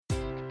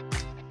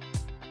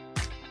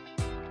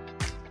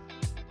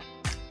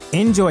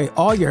Enjoy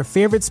all your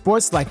favorite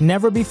sports like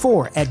never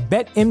before at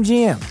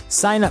BetMGM.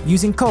 Sign up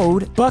using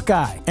code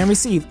Buckeye and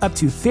receive up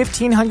to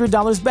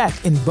 $1,500 back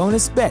in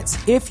bonus bets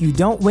if you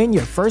don't win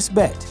your first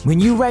bet. When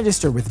you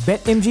register with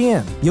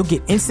BetMGM, you'll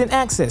get instant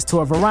access to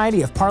a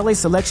variety of parlay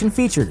selection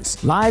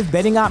features, live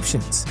betting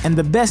options, and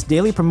the best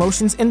daily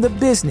promotions in the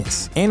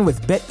business. And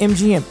with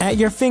BetMGM at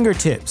your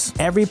fingertips,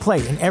 every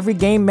play and every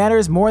game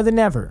matters more than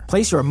ever.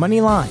 Place your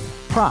money line,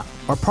 prop,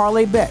 or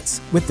parlay bets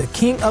with the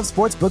king of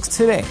sportsbooks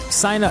today.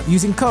 Sign up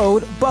using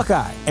code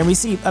Buckeye and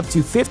receive up to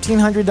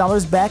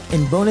 $1,500 back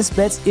in bonus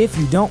bets if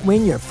you don't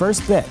win your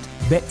first bet.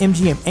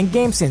 BetMGM and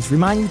GameSense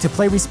remind you to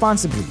play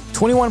responsibly.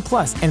 21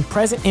 plus and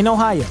present in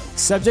Ohio,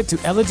 subject to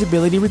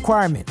eligibility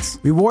requirements.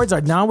 Rewards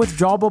are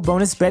non-withdrawable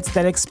bonus bets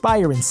that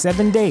expire in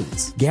 7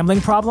 days. Gambling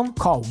problem?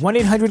 Call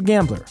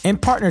 1-800-GAMBLER. In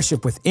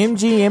partnership with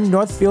MGM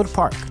Northfield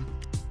Park.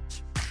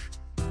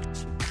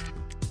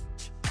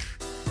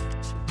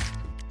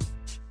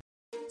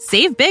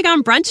 Save big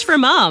on brunch for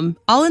mom,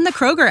 all in the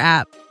Kroger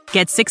app.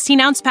 Get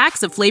 16-ounce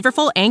packs of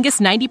flavorful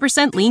Angus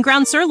 90% lean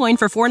ground sirloin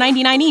for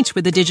 $4.99 each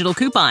with a digital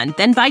coupon.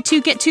 Then buy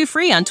 2, get 2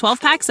 free on 12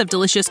 packs of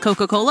delicious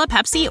Coca-Cola,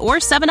 Pepsi, or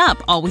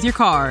 7UP, all with your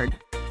card.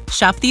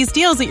 Shop these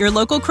deals at your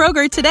local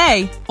Kroger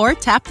today, or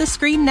tap the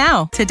screen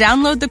now to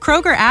download the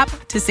Kroger app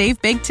to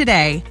save big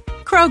today.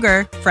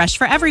 Kroger, fresh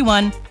for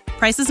everyone.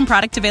 Prices and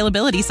product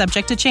availability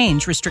subject to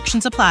change.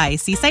 Restrictions apply.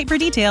 See site for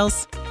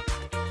details.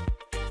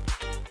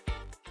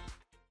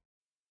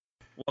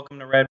 Welcome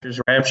to Raptors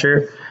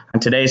Rapture. On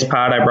today's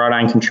pod, I brought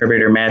on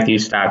contributor Matthew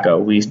Stocco.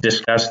 We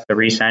discussed the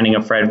re-signing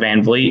of Fred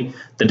VanVleet,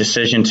 the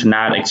decision to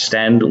not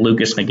extend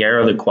Lucas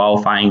Nogueira, the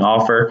qualifying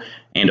offer,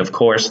 and of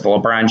course, the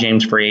LeBron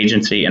James free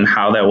agency and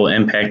how that will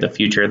impact the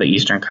future of the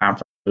Eastern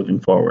Conference moving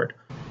forward.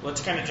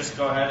 Let's kind of just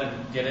go ahead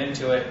and get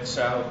into it.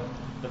 So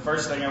the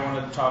first thing I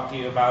wanted to talk to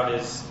you about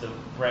is the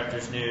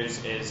Raptors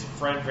news is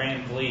Fred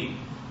VanVleet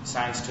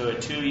signs to a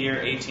 2-year,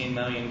 $18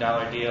 million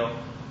deal.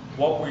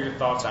 What were your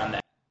thoughts on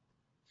that?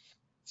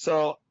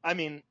 So, I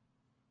mean,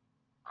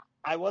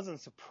 I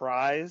wasn't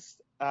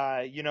surprised.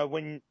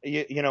 When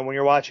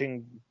you're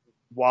watching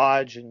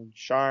Woj and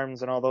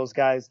Sharms and all those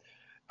guys,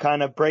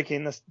 kind of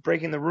breaking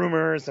the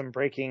rumors and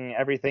breaking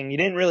everything, you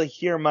didn't really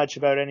hear much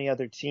about any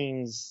other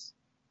teams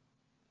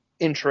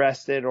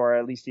interested or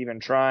at least even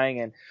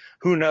trying. And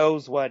who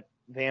knows what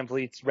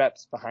VanVleet's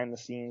reps behind the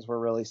scenes were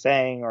really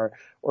saying or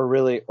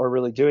really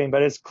doing.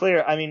 But it's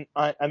clear. I mean,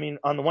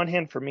 on the one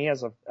hand, for me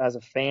as a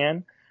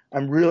fan,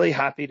 I'm really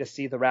happy to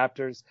see the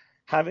Raptors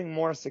having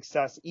more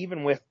success,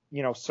 even with,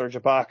 Serge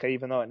Ibaka,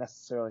 even though it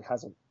necessarily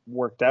hasn't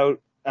worked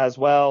out as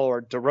well,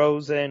 or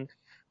DeRozan,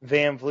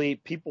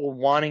 VanVleet, people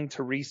wanting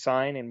to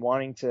re-sign and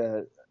wanting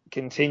to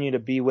continue to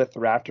be with the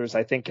Raptors,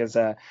 I think is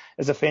a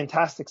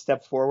fantastic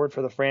step forward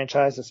for the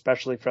franchise,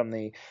 especially from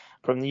the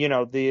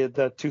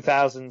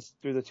 2000s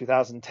through the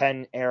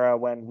 2010 era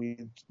when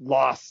we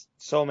lost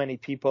so many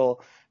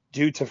people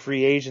due to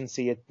free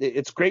agency.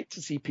 It's great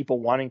to see people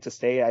wanting to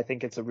stay. I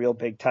think it's a real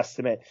big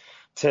testament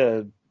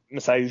to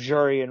Masai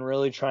Ujiri and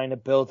really trying to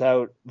build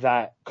out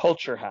that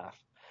culture half.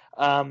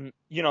 Another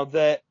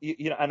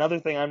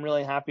thing I'm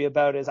really happy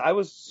about is I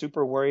was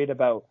super worried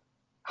about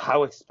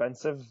how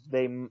expensive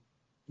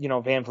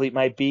VanVleet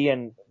might be,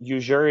 and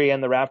Ujiri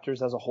and the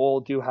Raptors as a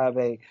whole do have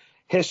a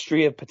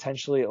history of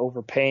potentially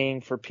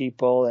overpaying for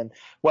people, and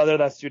whether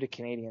that's due to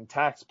Canadian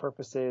tax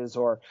purposes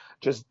or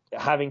just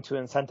having to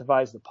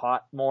incentivize the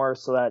pot more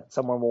so that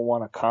someone will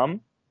want to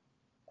come.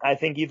 I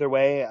think either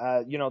way,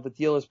 the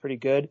deal is pretty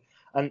good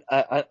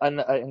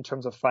in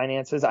terms of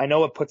finances. I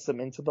know it puts them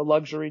into the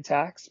luxury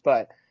tax,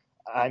 but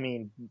I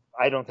mean,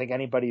 I don't think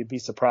anybody would be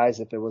surprised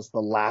if it was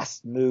the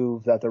last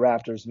move that the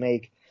Raptors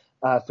make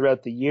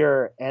throughout the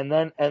year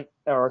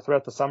or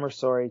throughout the summer,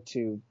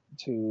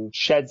 to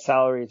shed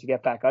salary to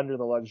get back under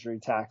the luxury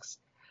tax.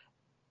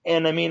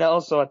 And I mean,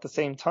 also at the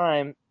same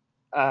time,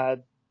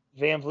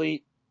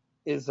 VanVleet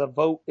is a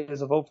vote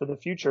for the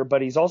future,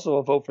 but he's also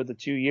a vote for the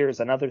 2 years.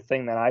 Another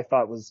thing that I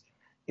thought was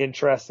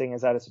interesting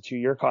is that it's a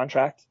 2-year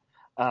contract,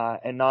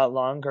 and not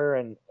longer.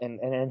 And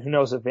who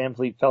knows if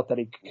VanVleet felt that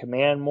he could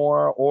command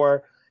more,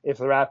 or if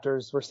the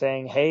Raptors were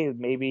saying, hey,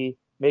 maybe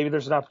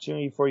there's an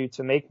opportunity for you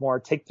to make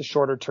more, take the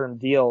shorter term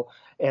deal.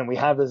 And we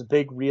have this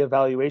big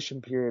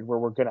reevaluation period where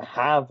we're going to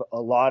have a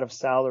lot of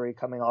salary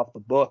coming off the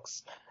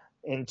books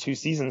in 2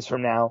 seasons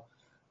from now.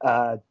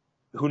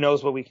 Who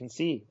knows what we can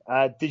see?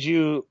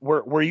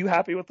 Were you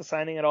happy with the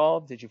signing at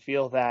all? Did you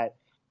feel that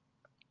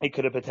it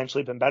could have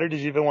potentially been better? Did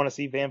you even want to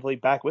see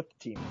VanVleet back with the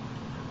team?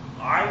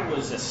 I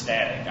was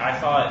ecstatic. I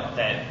thought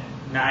that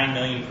 $9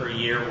 million per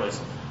year was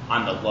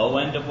on the low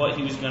end of what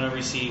he was going to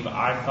receive.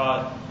 I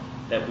thought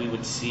that we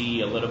would see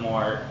a little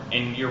more,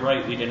 and you're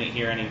right, we didn't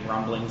hear any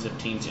rumblings of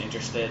teams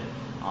interested,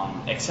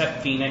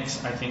 except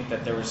Phoenix. I think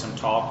that there was some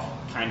talk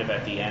kind of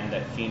at the end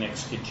that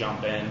Phoenix could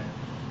jump in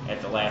at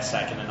the last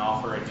second and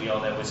offer a deal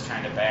that was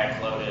kind of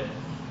backloaded.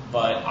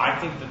 But I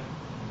think that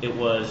it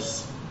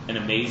was an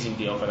amazing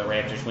deal for the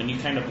Raptors. When you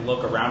kind of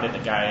look around at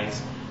the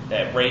guys,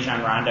 that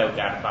Rajon Rondo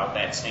got about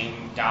that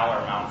same dollar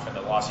amount for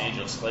the Los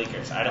Angeles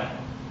Lakers. I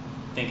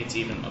think it's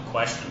even a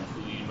question of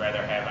who you'd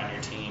rather have on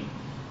your team,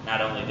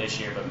 not only this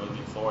year but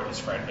moving forward, is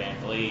Fred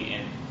VanVleet.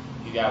 And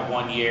you got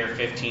 1 year,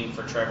 15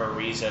 for Trevor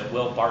Ariza.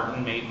 Will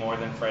Barton made more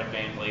than Fred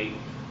VanVleet.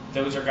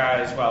 Those are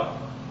guys, well,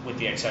 with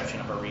the exception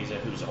of Ariza,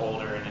 who's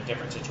older in a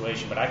different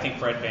situation. But I think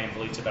Fred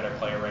VanVleet's a better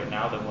player right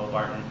now than Will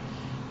Barton.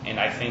 And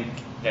I think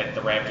that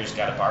the Raptors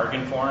got a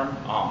bargain for him.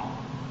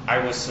 I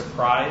was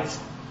surprised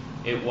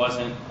it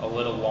wasn't a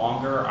little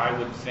longer. I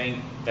would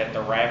think that the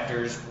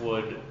Raptors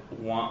would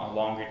want a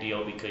longer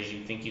deal because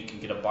you think you can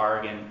get a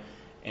bargain,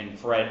 and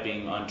Fred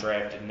being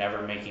undrafted,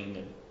 never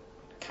making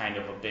kind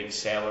of a big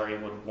salary,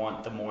 would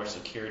want the more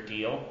secure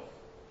deal.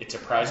 It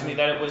surprised me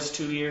that it was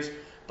 2 years,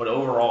 but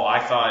overall I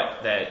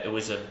thought that it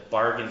was a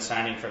bargain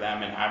signing for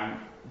them, and I'm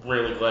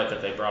really glad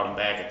that they brought him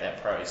back at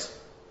that price.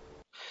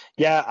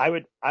 Yeah, I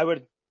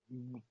would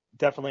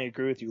definitely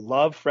agree with you.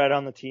 Love Fred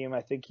on the team.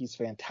 I think he's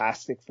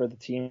fantastic for the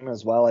team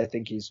as well. I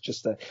think he's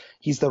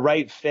the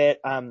right fit.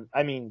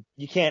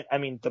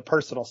 The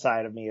personal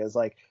side of me is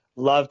like,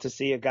 love to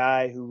see a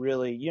guy who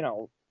really,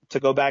 to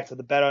go back to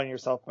the bet on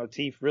yourself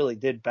motif, really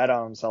did bet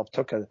on himself,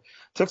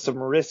 took some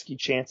risky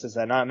chances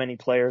that not many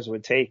players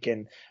would take,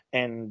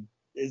 and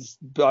is,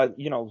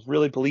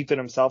 really believed in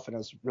himself and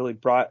has really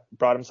brought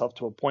himself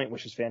to a point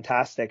which is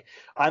fantastic.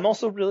 I'm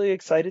also really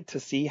excited to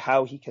see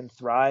how he can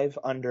thrive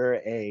under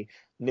a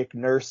Nick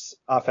Nurse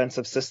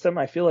offensive system.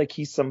 I feel like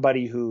he's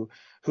somebody who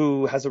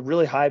has a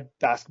really high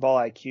basketball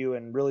IQ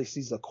and really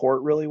sees the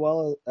court really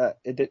well.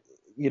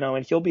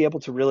 And he'll be able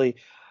to really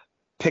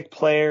pick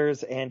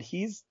players, and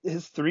his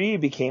three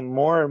became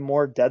more and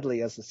more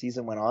deadly as the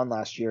season went on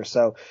last year.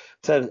 So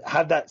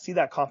to see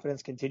that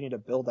confidence continue to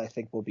build, I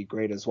think will be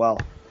great as well.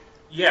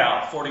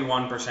 Yeah,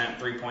 41%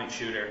 three-point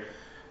shooter.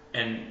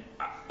 And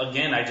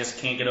again, I just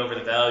can't get over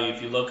the value.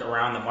 If you look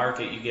around the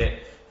market, you get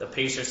the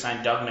Pacers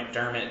signed Doug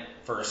McDermott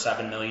for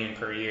 $7 million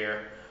per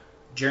year.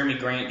 Jeremy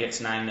Grant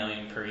gets $9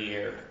 million per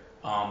year.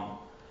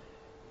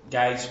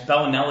 Guys,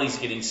 Bellinelli's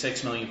getting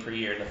 $6 million per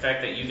year. The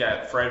fact that you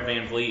got Fred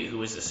VanVleet,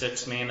 who is the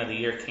sixth man of the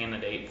year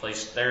candidate,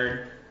 placed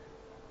third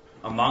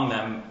among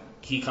them,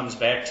 he comes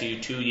back to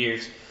you 2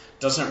 years,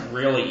 doesn't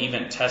really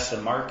even test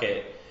the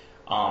market.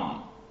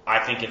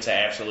 I think it's an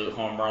absolute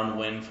home run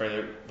win for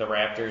the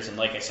Raptors. And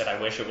like I said,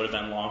 I wish it would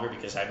have been longer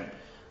because I'm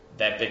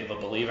that big of a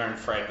believer in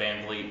Fred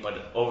VanVleet.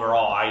 But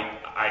overall,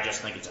 I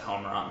just think it's a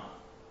home run.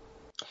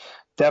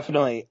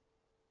 Definitely.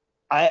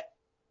 I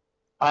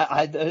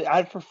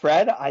for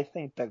Fred, I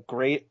think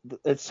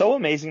it's so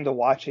amazing to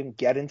watch him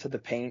get into the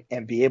paint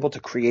and be able to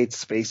create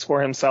space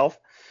for himself.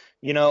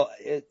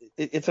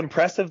 It's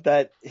impressive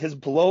that his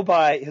blow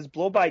by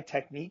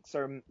techniques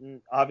are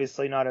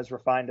obviously not as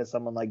refined as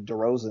someone like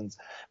DeRozan's,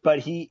 but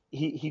he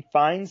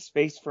finds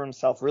space for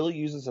himself, really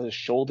uses his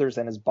shoulders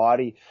and his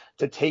body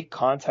to take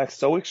contact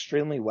so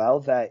extremely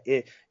well that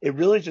it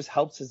really just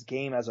helps his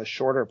game as a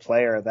shorter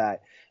player.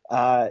 That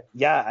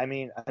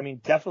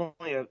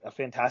definitely a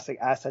fantastic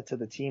asset to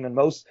the team,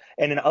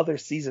 and in other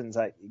seasons,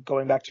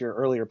 going back to your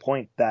earlier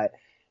point that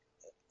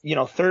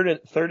third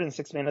and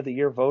sixth man of the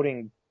year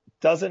voting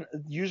doesn't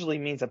usually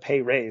means a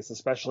pay raise,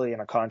 especially in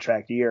a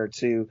contract year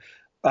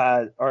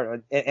I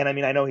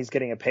know he's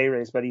getting a pay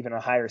raise, but even a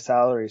higher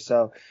salary.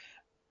 So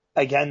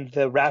again,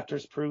 the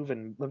Raptors prove,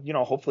 and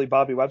hopefully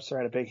Bobby Webster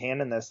had a big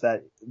hand in this,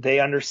 that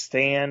they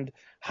understand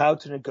how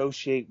to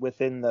negotiate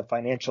within the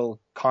financial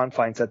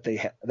confines that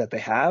they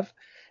have.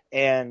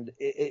 And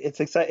it's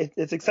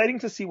exciting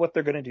to see what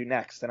they're going to do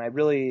next. And I'm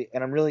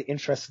really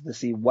interested to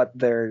see what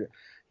their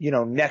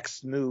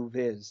next move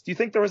is. Do you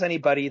think there was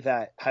anybody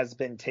that has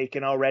been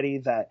taken already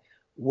that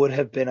would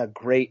have been a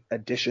great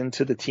addition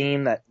to the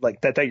team that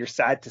you're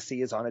sad to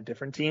see is on a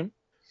different team?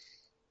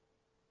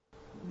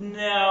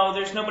 No,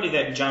 there's nobody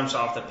that jumps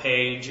off the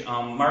page.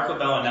 Marco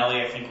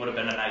Bellinelli, I think, would have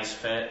been a nice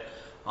fit.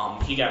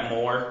 He got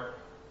more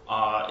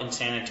in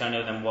San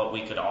Antonio than what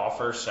we could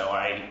offer, so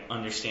I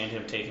understand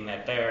him taking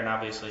that there. And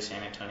obviously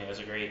San Antonio is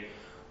a great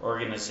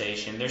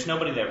organization. There's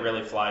nobody that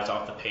really flies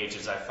off the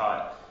pages. I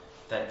thought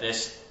that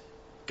this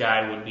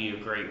guy would be a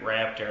great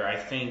Raptor. I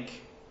think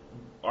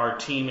our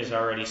team is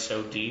already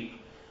so deep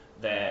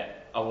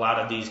that a lot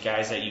of these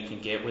guys that you can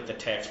get with the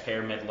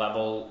taxpayer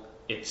mid-level,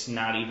 it's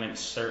not even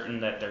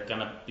certain that they're going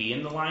to be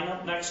in the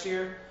lineup next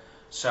year.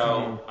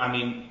 So,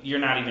 you're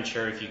not even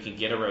sure if you can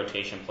get a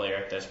rotation player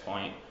at this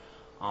point,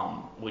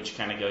 which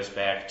kind of goes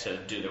back to,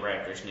 do the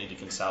Raptors need to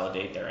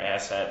consolidate their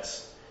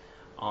assets?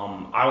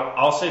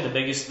 I'll say the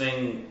biggest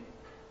thing,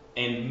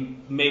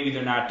 and maybe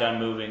they're not done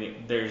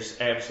moving, there's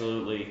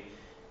absolutely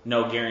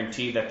no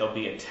guarantee that there'll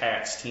be a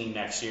tax team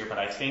next year, but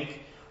I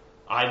think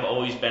I've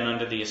always been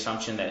under the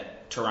assumption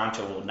that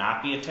Toronto will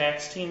not be a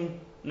tax team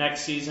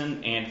next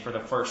season, and for the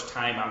first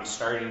time I'm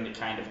starting to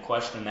kind of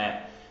question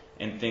that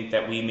and think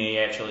that we may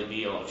actually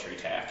be a luxury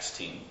tax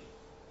team.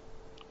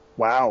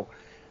 Wow.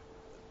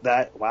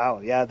 That's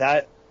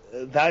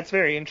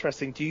very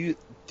interesting. Do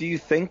you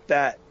think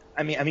that,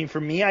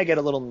 for me, I get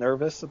a little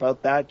nervous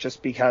about that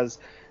just because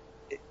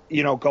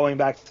going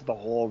back to the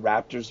whole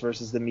Raptors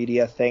versus the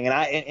media thing, and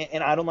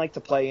I don't like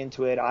to play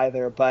into it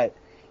either, but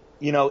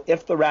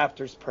if the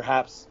Raptors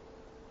perhaps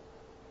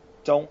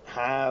don't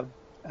have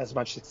as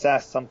much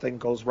success, something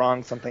goes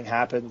wrong, something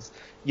happens,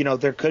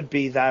 there could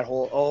be that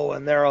whole,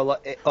 and they're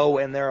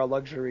a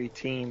luxury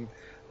team,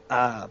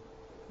 narrative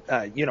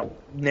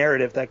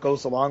that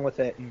goes along with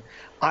it. And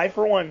I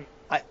for one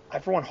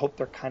hope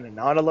they're kind of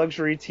not a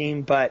luxury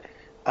team, but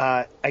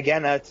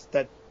again,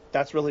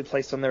 that's really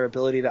placed on their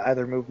ability to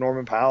either move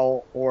Norman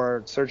Powell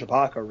or Serge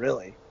Ibaka,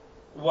 really.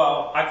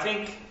 Well, I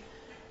think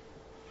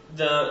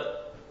the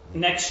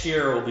next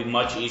year will be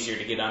much easier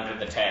to get under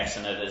the tax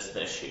than it is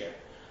this year.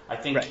 I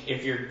think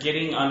if you're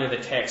getting under the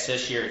tax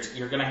this year,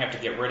 you're going to have to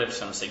get rid of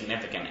some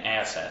significant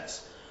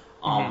assets.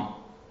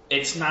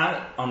 It's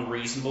not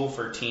unreasonable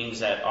for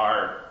teams that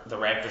are the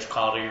Raptors'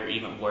 quality or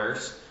even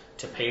worse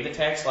to pay the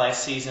tax.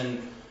 Last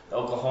season, the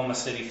Oklahoma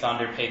City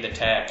Thunder paid the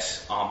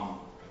tax.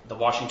 The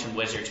Washington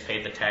Wizards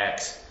paid the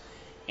tax.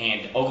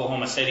 And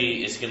Oklahoma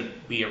City is going to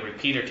be a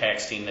repeater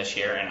tax team this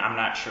year, and I'm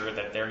not sure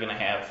that they're going to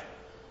have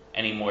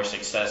any more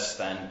success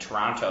than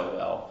Toronto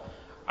will.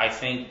 I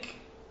think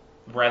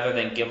rather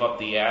than give up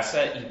the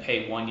asset, you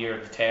pay 1 year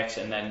of the tax,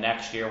 and then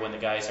next year when the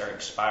guys are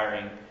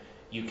expiring,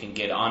 you can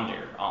get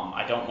under.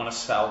 I don't want to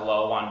sell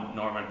low on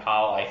Norman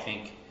Powell. I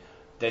think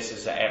this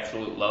is the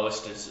absolute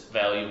lowest his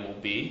value will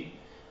be.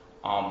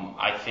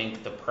 I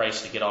think the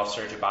price to get off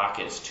Serge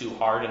Ibaka is too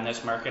hard in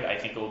this market. I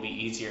think it will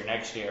be easier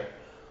next year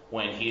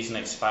when he's an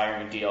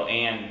expiring deal,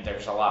 and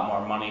there's a lot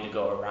more money to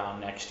go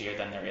around next year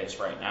than there is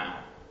right now.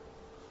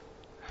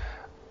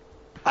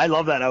 I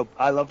love that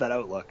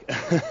outlook.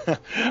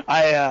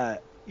 And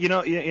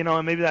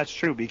maybe that's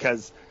true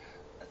because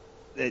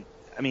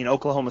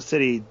Oklahoma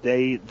City,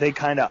 they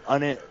kind of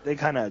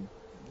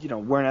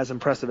weren't as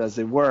impressive as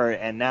they were,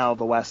 and now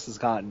the West has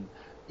gotten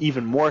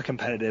even more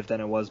competitive than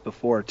it was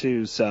before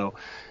too. So,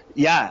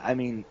 yeah,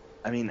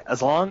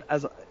 as long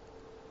as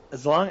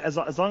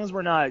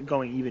we're not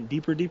going even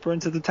deeper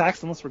into the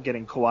tax, unless we're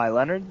getting Kawhi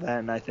Leonard,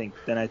 then I think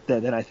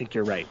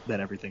you're right.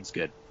 Then everything's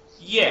good.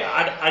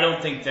 Yeah, I don't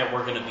think that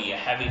we're going to be a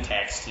heavy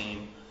tax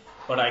team,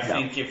 but I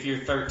think if you're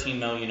 $13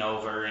 million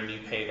over and you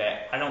pay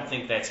that, I don't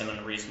think that's an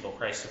unreasonable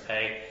price to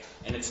pay.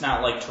 And it's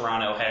not like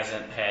Toronto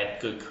hasn't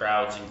had good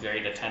crowds and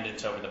great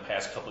attendance over the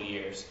past couple of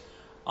years.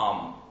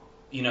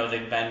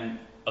 They've been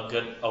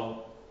a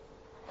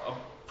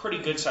pretty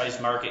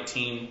good-sized market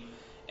team,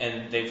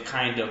 and they've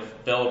kind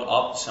of built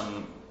up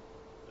some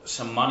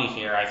money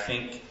here. I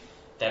think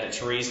that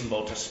it's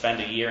reasonable to spend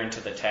a year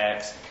into the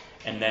tax,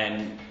 and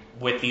then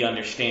with the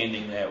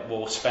understanding that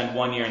we'll spend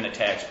 1 year in the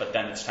tax, but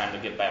then it's time to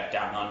get back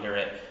down under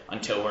it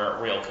until we're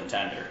a real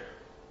contender.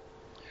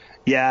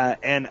 Yeah,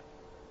 and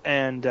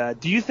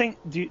do you think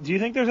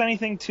there's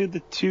anything to the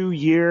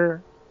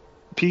 2-year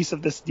piece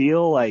of this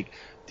deal? Like,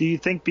 do you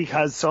think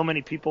because so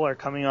many people are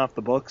coming off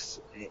the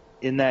books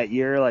in that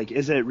year, like,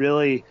 is that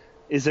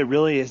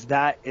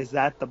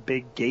the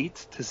big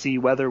gate to see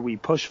whether we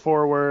push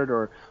forward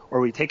or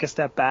we take a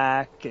step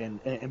back,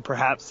 and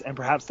perhaps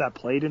that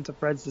played into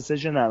Fred's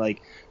decision that,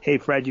 like, hey,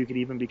 Fred, you could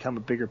even become a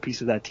bigger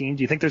piece of that team?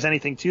 Do you think there's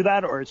anything to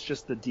that, or it's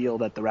just the deal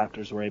that the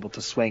Raptors were able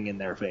to swing in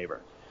their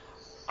favor?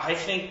 I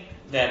think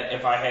that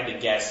if I had to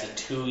guess,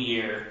 the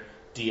 2-year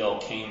deal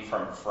came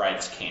from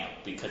Fred's camp,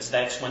 because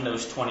that's when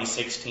those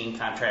 2016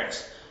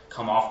 contracts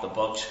come off the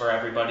books for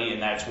everybody,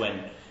 and that's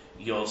when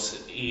you'll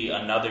see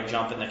another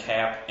jump in the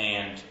cap,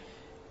 and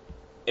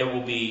it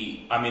will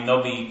be,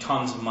 there'll be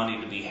tons of money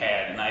to be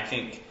had. And I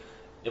think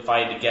if I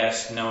had to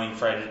guess, knowing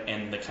Fred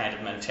and the kind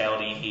of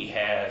mentality he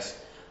has,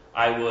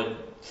 I would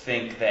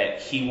think that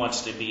he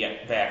wants to be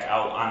back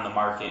out on the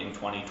market in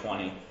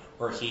 2020,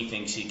 where he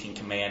thinks he can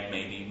command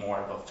maybe more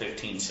of a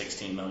 $15,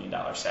 $16 million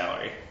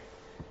salary.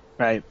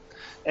 Right.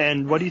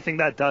 And what do you think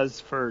that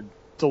does for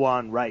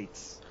DeLon Wright?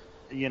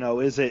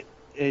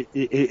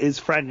 Is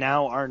Fred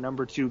now our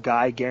number 2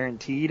 guy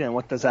guaranteed? And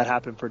what does that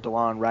happen for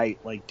DeLon Wright?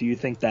 Like, do you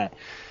think that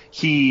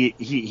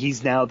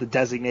he's now the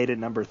designated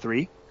number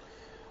 3?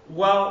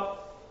 Well,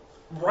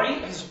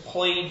 Wright has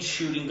played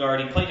shooting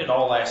guard. He played it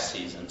all last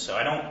season, so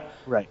I don't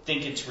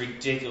think it's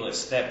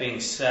ridiculous. That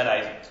being said,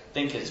 I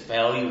think his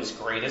value is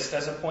greatest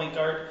as a point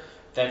guard.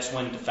 That's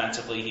when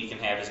defensively he can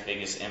have his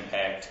biggest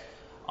impact.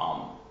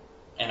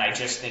 And I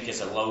just think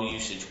as a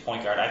low-usage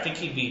point guard, I think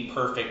he'd be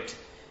perfect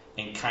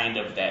in kind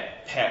of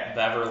that Pat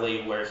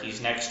Beverly, where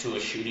he's next to a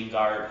shooting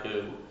guard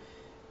who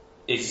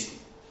is,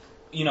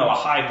 a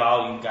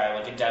high-volume guy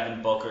like a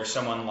Devin Booker,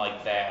 someone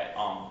like that.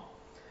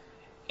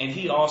 And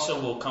he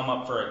also will come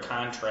up for a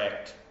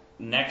contract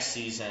next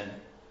season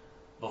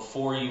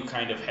before you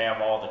kind of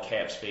have all the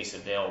cap space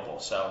available.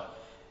 So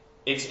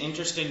it's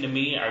interesting to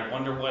me. I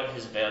wonder what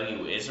his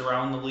value is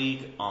around the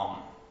league.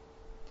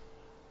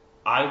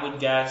 I would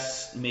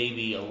guess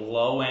maybe a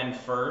low-end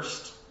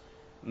first,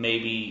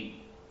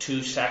 maybe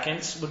 2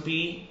 seconds would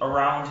be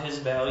around his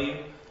value.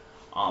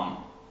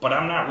 But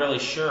I'm not really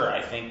sure.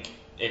 I think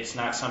it's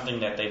not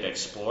something that they've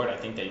explored. I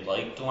think they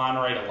like DeLon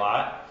Wright a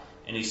lot,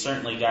 and he's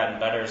certainly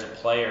gotten better as a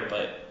player.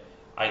 But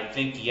I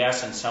think,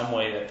 yes, in some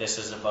way that this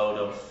is a vote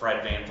of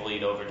Fred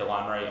VanVleet over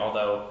DeLon Wright,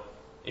 although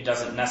it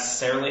doesn't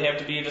necessarily have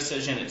to be a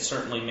decision. It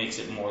certainly makes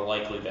it more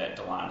likely that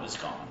DeLon is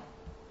gone.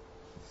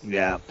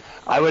 Yeah,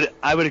 I would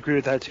agree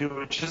with that too,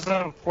 which is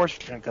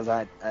unfortunate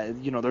because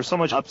there's so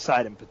much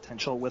upside and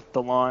potential with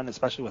DeLon,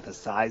 especially with his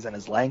size and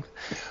his length.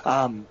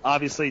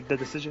 Obviously, the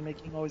decision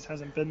making always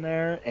hasn't been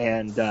there,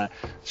 and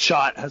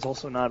shot has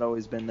also not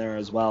always been there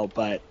as well.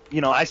 But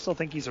I still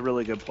think he's a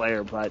really good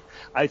player. But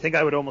I think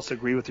I would almost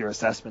agree with your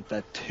assessment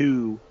that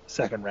 2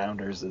 second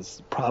rounders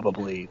is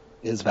probably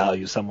his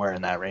value somewhere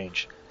in that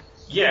range.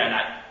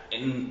 Yeah,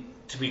 and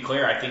to be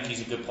clear, I think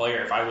he's a good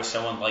player. If I was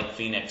someone like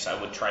Phoenix, I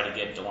would try to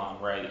get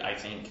DeLon Wright. I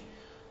think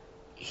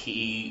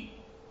he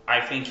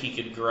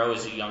could grow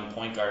as a young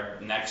point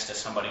guard next to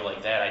somebody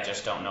like that. I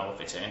just don't know if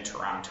it's in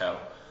Toronto.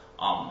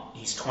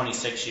 He's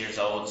 26 years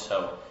old,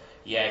 so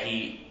yeah,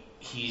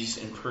 he's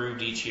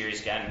improved each year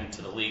he's gotten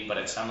into the league. But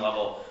at some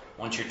level,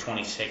 once you're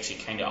 26, you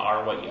kind of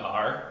are what you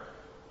are.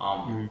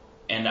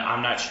 And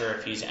I'm not sure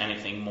if he's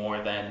anything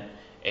more than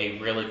a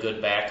really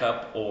good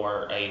backup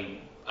or a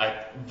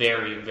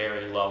very,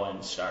 very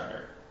low-end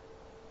starter.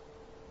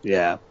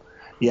 Yeah,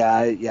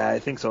 I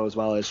think so as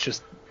well. It's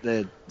just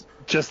that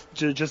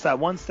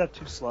one step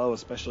too slow,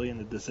 especially in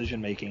the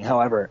decision making.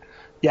 However,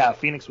 yeah,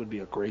 Phoenix would be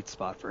a great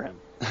spot for him.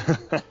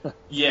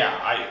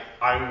 Yeah,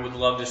 I would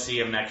love to see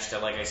him next to,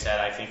 like I said,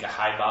 I think a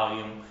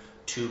high-volume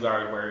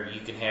 2-guard where you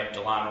can have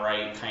DeLon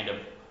Wright kind of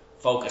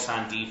focus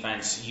on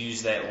defense,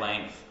 use that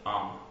length,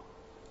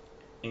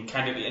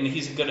 and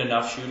he's a good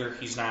enough shooter.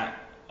 He's not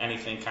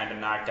anything kind of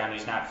knocked down.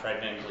 He's not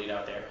Fred VanVleet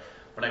out there.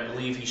 But I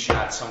believe he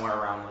shot somewhere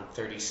around like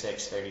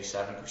 36,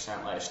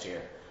 37% last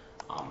year.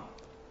 I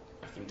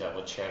can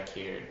double check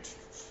here.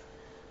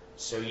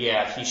 So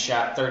yeah, he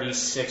shot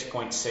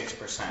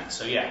 36.6%.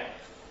 So yeah,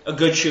 a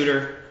good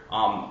shooter,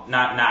 not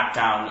knocked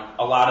down.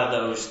 A lot of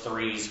those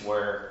threes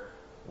were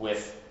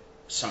with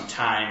some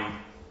time,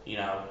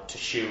 to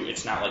shoot.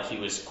 It's not like he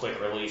was quick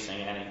releasing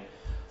any.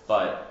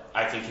 But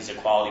I think he's a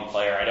quality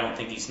player. I don't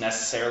think he's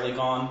necessarily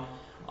gone.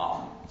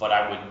 But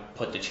I would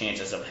put the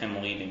chances of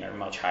him leaving are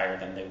much higher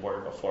than they were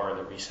before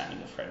the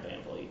re-signing of Fred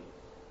VanVleet.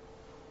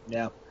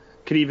 Yeah,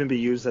 could even be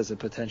used as a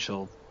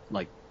potential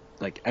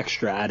like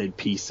extra added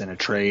piece in a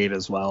trade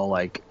as well.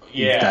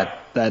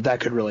 That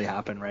could really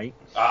happen, right?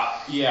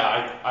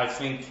 I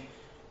think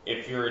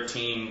if you're a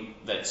team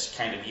that's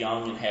kind of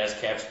young and has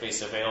cap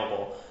space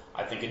available,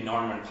 I think a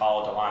Norman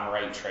Powell DeLon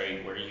Wright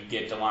trade where you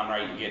get DeLon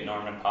Wright, you get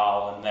Norman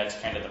Powell, and that's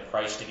kind of the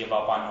price to give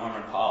up on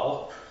Norman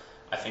Powell.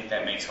 I think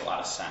that makes a lot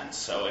of sense.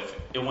 So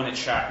it wouldn't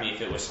shock me if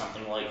it was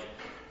something like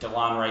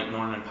DeLon Wright,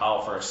 Norman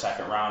Powell for a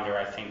second rounder.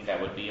 I think that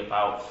would be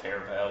about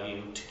fair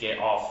value to get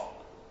off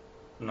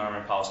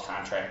Norman Powell's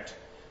contract.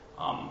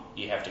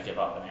 You have to give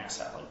up an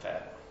asset like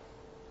that.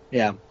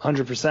 Yeah,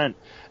 100%.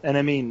 And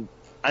I mean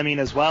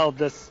as well,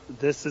 this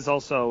is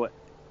also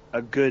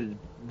a good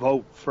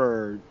vote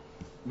for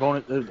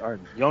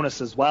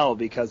Jonas as well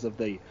because of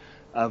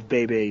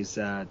Bebe's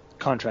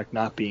contract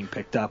not being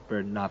picked up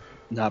or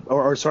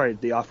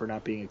the offer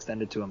not being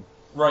extended to him.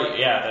 Right,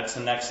 yeah, that's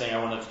the next thing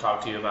I wanted to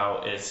talk to you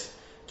about is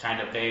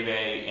kind of Bebe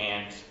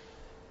and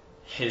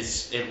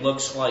it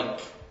looks like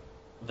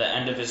the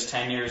end of his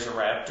tenure as a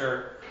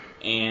Raptor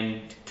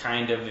and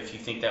kind of if you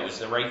think that was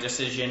the right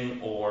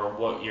decision or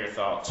what your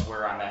thoughts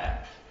were on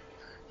that.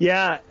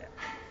 Yeah,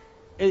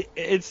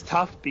 it's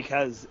tough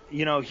because,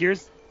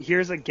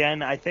 here's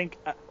again, I think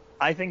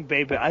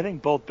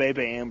both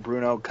Bebe and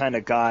Bruno kind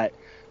of got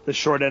the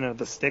short end of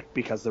the stick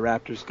because the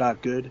Raptors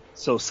got good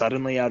so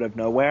suddenly out of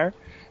nowhere.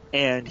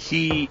 And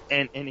he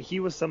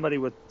was somebody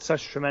with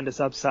such tremendous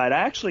upside.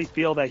 I actually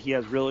feel that he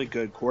has really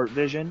good court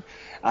vision.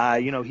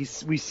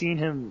 We've seen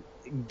him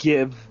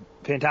give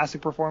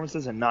fantastic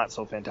performances and not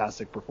so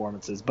fantastic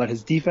performances, but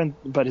his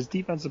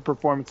defensive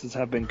performances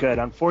have been good.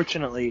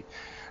 Unfortunately,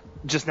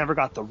 just never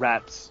got the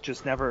reps,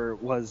 just never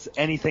was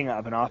anything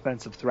of an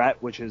offensive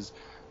threat, which is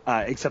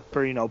except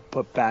for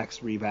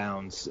putbacks,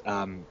 rebounds,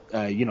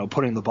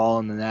 putting the ball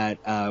in the net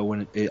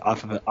when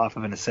off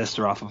of an assist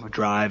or off of a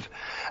drive.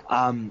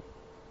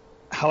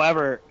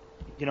 However,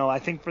 I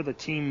think for the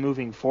team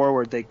moving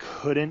forward, they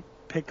couldn't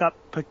pick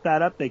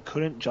that up. They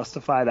couldn't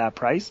justify that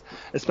price,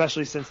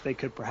 especially since they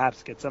could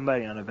perhaps get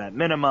somebody on a vet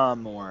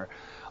minimum or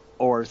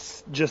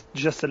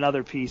just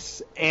another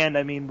piece. And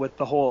I mean, with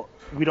the whole,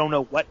 we don't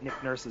know what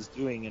Nick Nurse is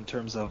doing in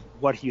terms of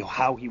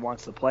how he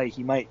wants to play.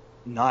 He might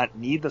not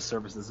need the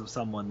services of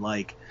someone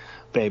like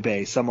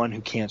Bebe, someone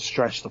who can't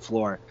stretch the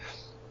floor.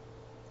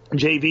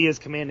 JV is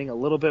commanding a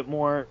little bit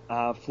more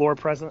floor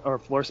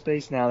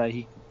space now that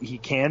he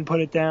can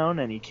put it down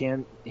and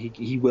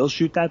he will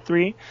shoot that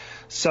three.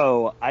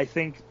 So I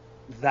think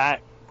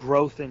that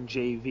growth in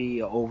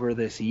JV over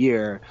this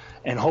year,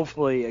 and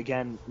hopefully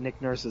again Nick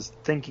Nurse is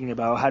thinking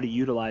about how to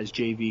utilize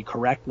JV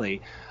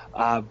correctly,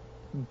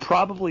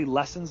 probably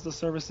lessens the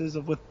services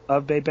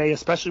of Bebe,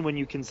 especially when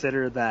you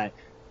consider that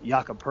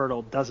Jakob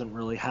Poeltl doesn't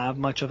really have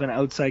much of an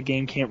outside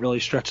game, can't really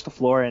stretch the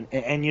floor. And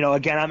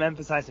again, I'm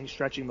emphasizing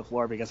stretching the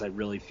floor because I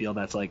really feel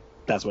that's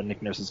what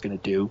Nick Nurse is going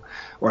to do,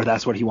 or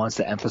that's what he wants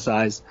to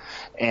emphasize.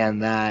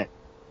 And that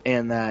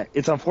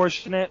it's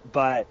unfortunate,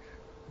 but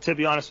to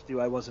be honest with you,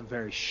 I wasn't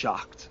very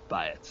shocked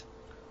by it.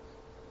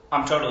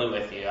 I'm totally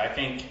with you. I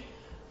think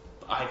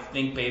I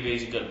think Bebe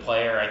is a good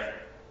player.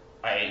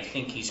 I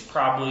think he's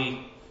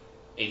probably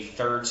a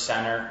third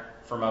center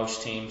for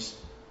most teams.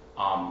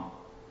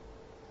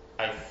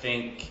 I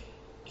think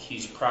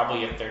he's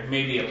probably a third,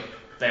 maybe a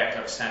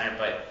backup center,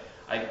 but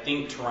I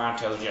think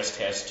Toronto just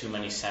has too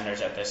many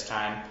centers at this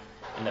time,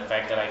 and the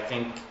fact that I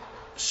think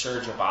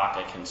Serge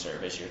Ibaka can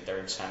serve as your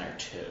third center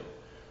too.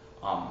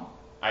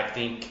 I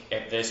think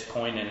at this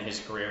point in his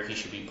career, he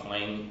should be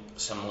playing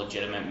some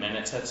legitimate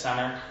minutes at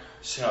center.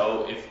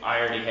 So if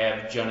I already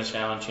have Jonas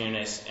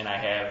Valanciunas and I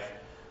have,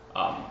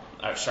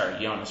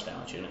 Jonas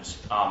Valanciunas,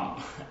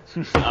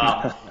 and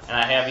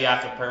I have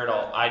Jakob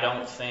Poeltl, I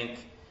don't think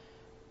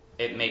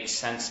it makes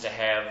sense to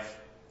have,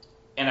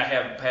 and I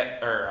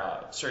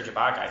have Serge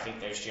Ibaka. I think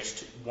there's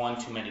just one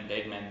too many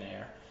big men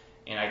there.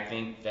 And I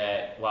think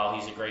that while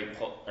he's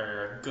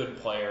a good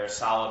player, a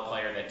solid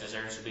player that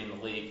deserves to be in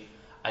the league,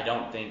 I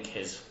don't think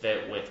his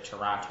fit with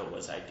Toronto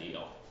was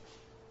ideal.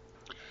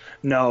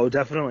 No,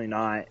 definitely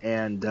not.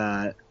 And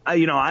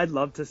I'd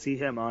love to see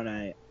him on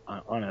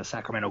a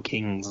Sacramento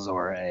Kings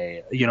or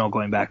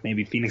going back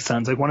maybe Phoenix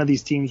Suns, like one of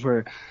these teams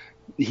where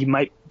he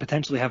might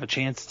potentially have a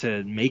chance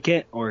to make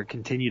it or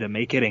continue to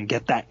make it and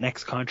get that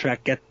next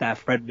contract, get that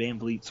Fred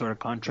VanVleet sort of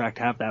contract,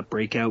 have that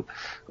breakout.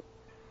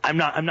 I'm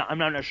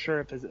not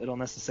sure if it'll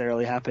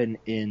necessarily happen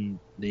in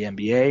the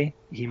NBA.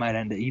 He might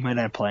end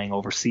up playing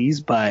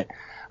overseas, but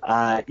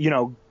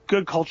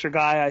good culture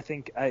guy. I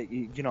think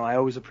I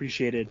always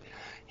appreciated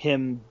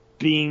him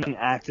being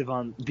active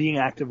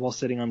while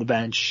sitting on the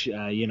bench.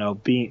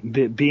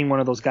 Being one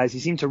of those guys. He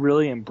seemed to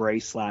really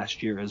embrace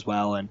last year as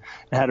well, and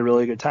had a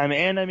really good time.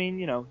 And I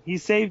mean, he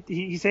saved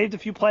a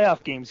few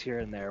playoff games here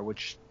and there,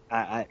 which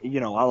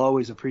I'll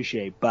always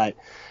appreciate. But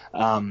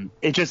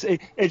it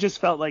just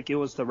felt like it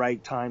was the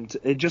right time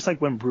to, just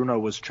like when Bruno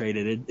was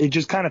traded, it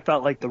just kind of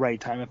felt like the right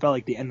time. It felt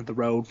like the end of the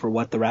road for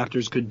what the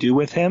Raptors could do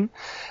with him.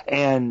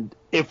 And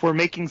if we're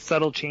making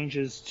subtle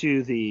changes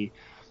to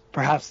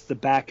perhaps the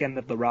back end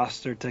of the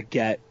roster to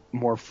get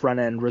more front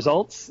end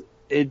results,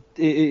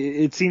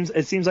 it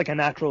seems like a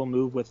natural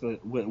move with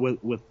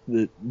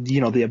the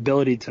the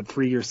ability to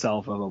free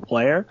yourself of a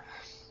player.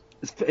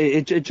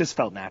 It just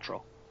felt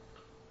natural.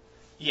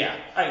 Yeah,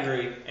 I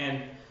agree.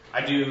 And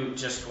I do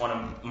just want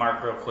to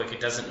mark real quick, it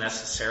doesn't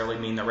necessarily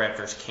mean the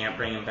Raptors can't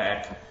bring him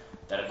back,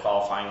 that a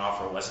qualifying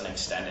offer wasn't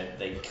extended.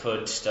 They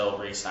could still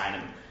re-sign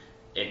him.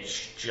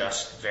 It's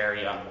just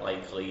very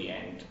unlikely,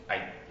 and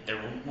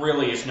there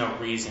really is no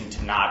reason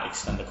to not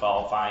extend the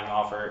qualifying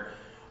offer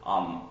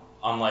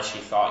unless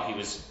you thought he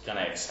was going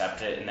to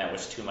accept it and that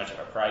was too much of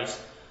a price.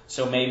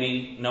 So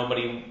maybe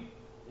nobody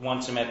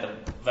wants him at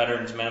the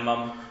veterans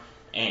minimum,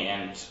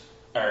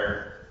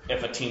 or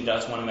if a team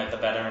does want him at the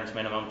veterans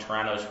minimum,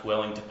 Toronto's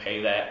willing to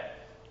pay that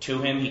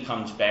to him. He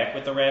comes back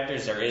with the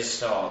Raptors. There is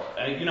still,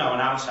 an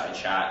outside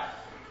shot,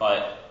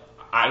 but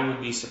I would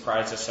be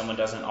surprised if someone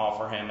doesn't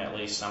offer him at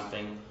least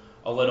something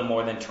a little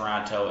more than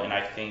Toronto, and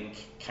I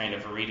think kind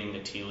of reading the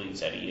tea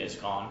leaves that he is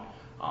gone.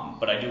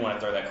 But I do want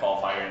to throw that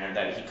qualifier in there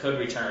that he could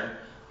return.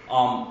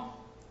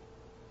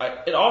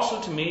 It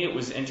also, to me, it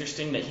was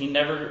interesting that he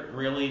never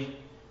really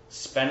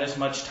spent as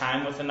much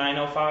time with the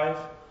 905.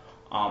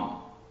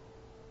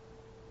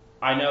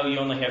 I know you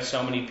only have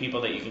so many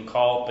people that you can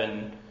call up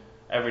and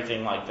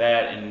everything like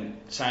that and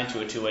sign to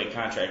a two-way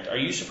contract. Are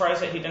you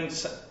surprised that he didn't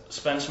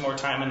spend some more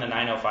time in the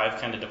 905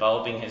 kind of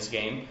developing his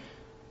game?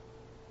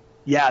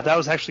 Yeah, that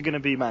was actually going to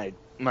be my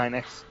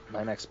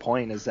next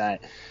point, is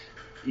that,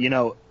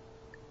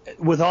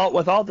 with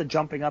all the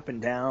jumping up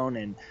and down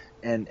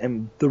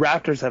and the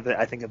Raptors have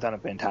done a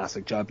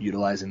fantastic job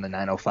utilizing the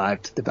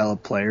 905 to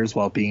develop players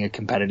while being a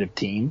competitive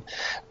team.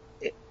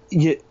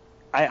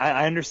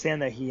 I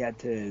understand that he had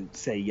to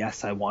say,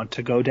 yes, I want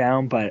to go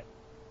down, but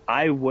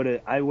I would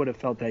have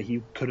felt that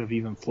he could have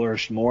even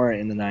flourished more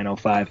in the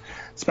 905,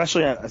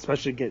 especially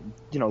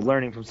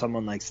learning from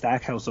someone like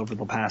Stackhouse over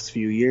the past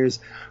few years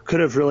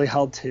could have really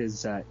helped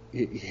his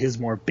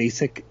more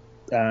basic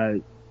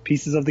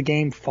pieces of the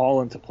game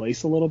fall into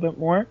place a little bit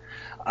more.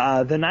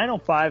 The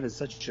 905 is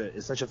such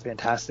a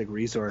fantastic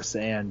resource,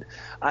 and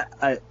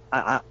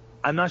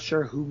I'm not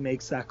sure who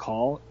makes that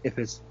call, if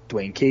it's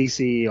Dwayne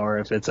Casey or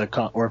if it's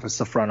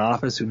the front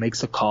office who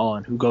makes a call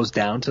on who goes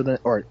down to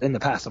or in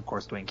the past, of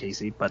course, Dwayne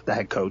Casey, but the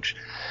head coach,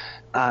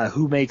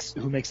 who makes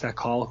that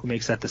call, who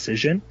makes that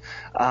decision.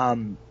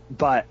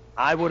 But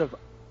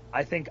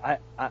I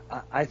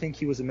think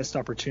he was a missed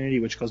opportunity,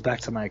 which goes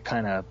back to my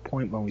kind of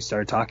point when we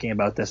started talking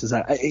about this, is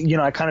that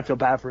I kind of feel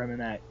bad for him in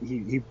that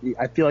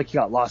I feel like he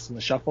got lost in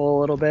the shuffle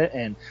a little bit,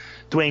 and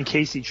Dwayne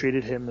Casey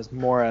treated him as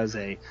more as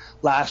a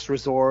last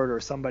resort or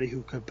somebody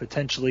who could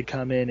potentially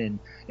come in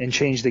and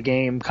change the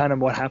game, kind of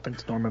what happened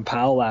to Norman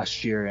Powell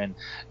last year, and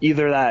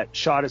either that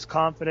shot his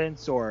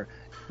confidence or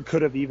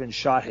could have even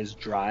shot his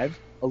drive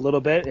a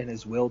little bit and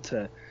his will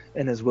to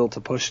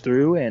push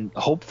through, and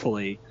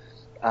hopefully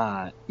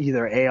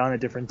either on a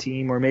different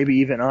team or maybe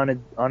even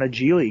on a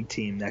G League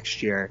team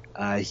next year.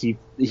 He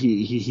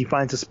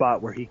finds a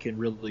spot where he can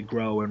really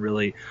grow and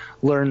really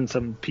learn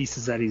some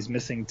pieces that he's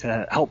missing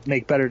to help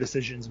make better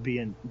decisions, be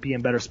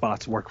in better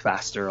spots, work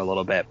faster a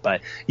little bit.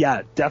 But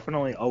yeah,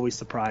 definitely always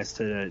surprised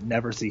to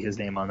never see his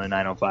name on the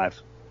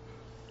 905.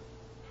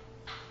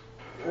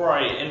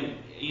 Right, and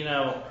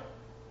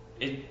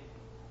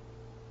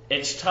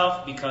it's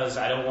tough because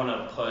I don't want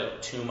to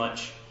put too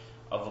much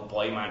of a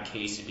blame on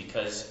Casey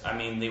because,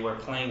 they were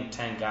playing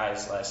 10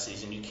 guys last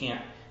season. You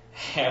can't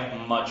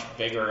have much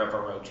bigger of a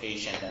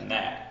rotation than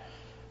that.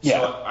 Yeah.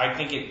 So I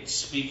think it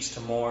speaks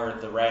to more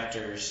the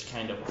Raptors'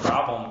 kind of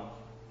problem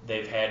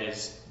they've had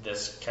is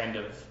this kind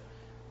of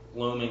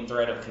looming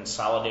threat of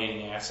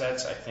consolidating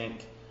assets. I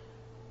think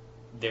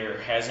there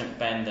hasn't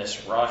been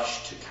this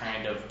rush to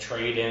kind of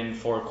trade in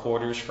 4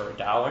 quarters for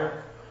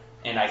 $1.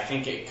 And I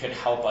think it could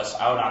help us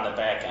out on the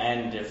back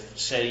end if,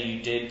 say,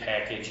 you did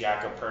package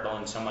Jakob Poeltl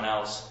and someone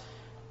else,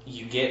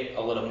 you get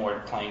a little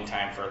more playing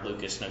time for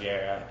Lucas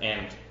Nogueira.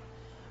 And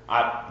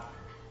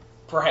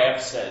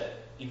perhaps that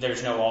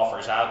there's no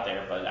offers out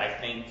there, but I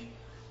think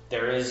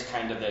there is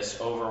kind of this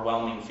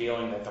overwhelming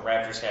feeling that the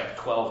Raptors have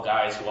 12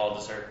 guys who all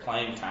deserve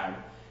playing time,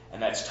 and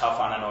that's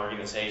tough on an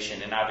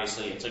organization. And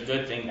obviously it's a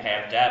good thing to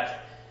have depth,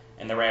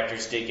 and the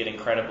Raptors did get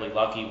incredibly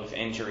lucky with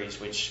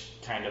injuries, which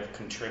kind of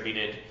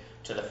contributed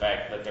to the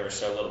fact that there was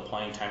so little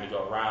playing time to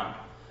go around.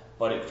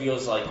 But it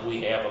feels like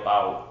we have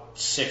about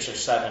 6 or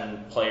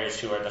 7 players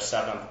who are the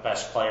 7th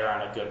best player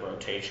on a good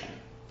rotation.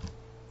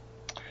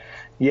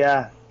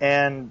 Yeah,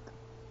 and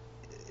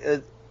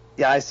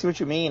I see what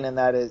you mean in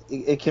that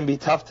it can be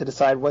tough to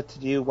decide what to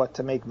do, what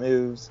to make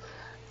moves.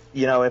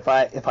 If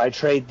I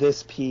trade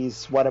this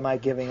piece, what am I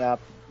giving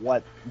up?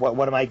 What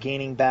am I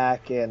gaining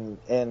back? And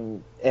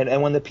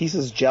when the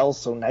pieces gel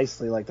so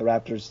nicely like the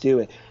Raptors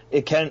do,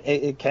 it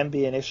can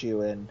be an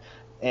issue.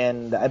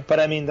 But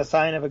the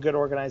sign of a good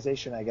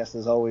organization, I guess,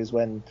 is always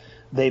when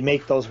they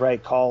make those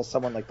right calls.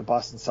 Someone like the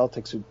Boston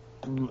Celtics, who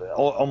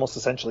almost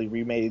essentially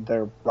remade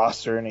their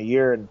roster in a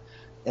year,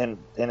 and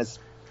it's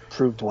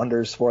proved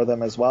wonders for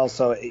them as well.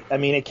 So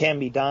it can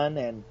be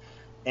done,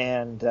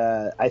 and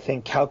I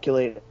think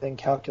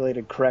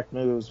calculated correct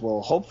moves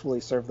will hopefully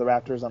serve the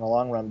Raptors on a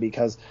long run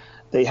because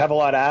they have a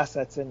lot of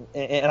assets, and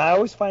I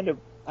always find it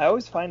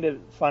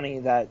funny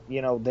that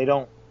they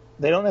don't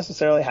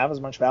necessarily have as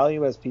much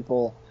value as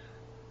people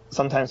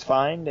sometimes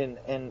find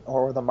and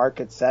or the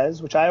market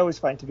says, which I always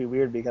find to be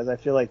weird because I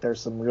feel like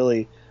there's some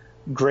really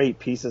great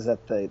pieces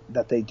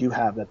that they do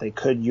have that they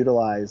could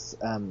utilize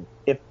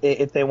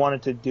if they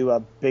wanted to do a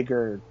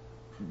bigger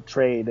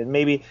trade, and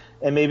maybe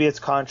it's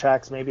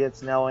contracts, maybe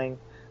it's knowing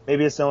the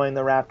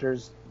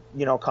Raptors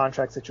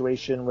contract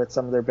situation with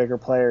some of their bigger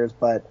players,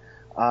 but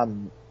a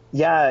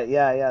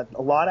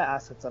lot of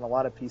assets and a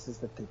lot of pieces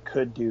that they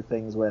could do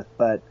things with,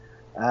 but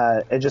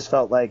it just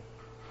felt like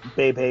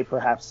Bebe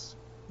perhaps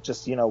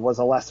just was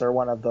a lesser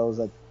one of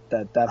those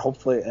that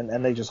hopefully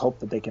and they just hope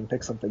that they can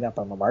pick something up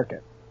on the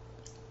market.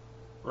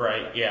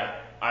 Right, yeah.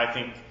 I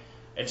think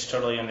it's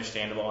totally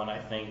understandable, and I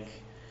think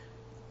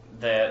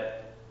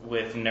that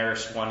with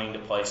Nurse wanting to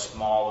play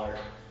smaller,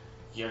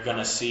 you're going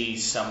to see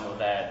some of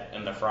that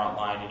in the front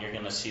line, and you're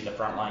going to see the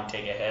front line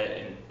take a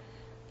hit, and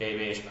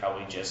Bebe is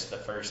probably just the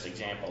first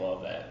example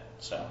of that.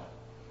 So,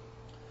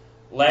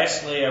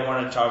 lastly, I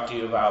want to talk to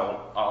you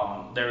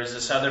about there was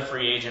this other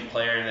free agent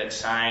player that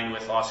signed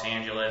with Los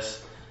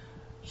Angeles.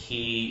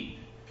 He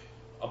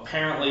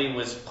apparently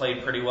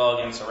played pretty well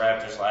against the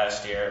Raptors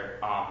last year.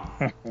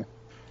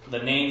 The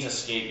name's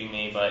escaping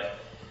me, but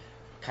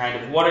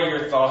kind of what are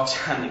your thoughts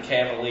on the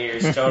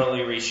Cavaliers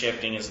totally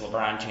reshifting as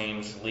LeBron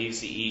James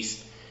leaves the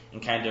East,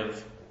 and kind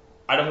of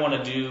I don't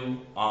want to do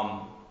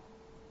how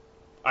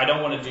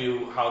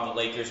the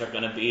Lakers are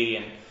going to be,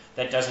 and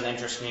that doesn't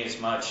interest me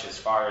as much as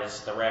far as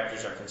the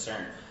Raptors are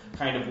concerned.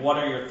 Kind of what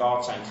are your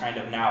thoughts on kind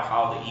of now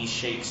how the East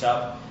shakes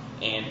up,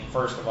 and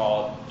first of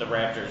all, the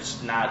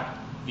Raptors not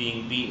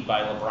being beaten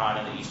by LeBron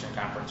in the Eastern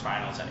Conference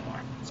Finals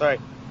anymore? Sorry.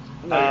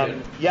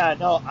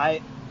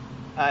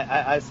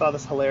 I saw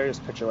this hilarious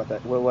picture with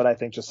it. What I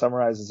think just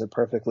summarizes it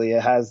perfectly.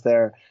 It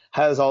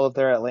has all of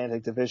their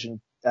Atlantic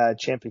Division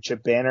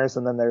championship banners,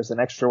 and then there's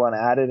an extra one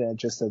added, and it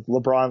just says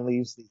LeBron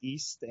leaves the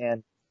East.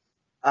 And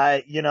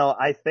I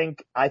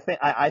think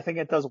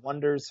it does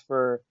wonders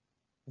for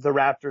the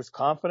Raptors'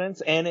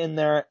 confidence and in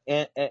their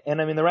and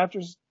the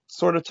Raptors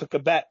sort of took a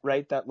bet,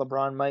 right, that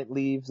LeBron might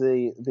leave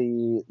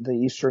the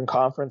Eastern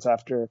Conference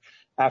after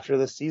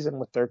this season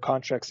with their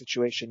contract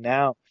situation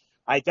now.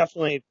 I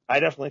definitely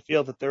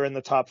feel that they're in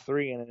the top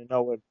 3, and in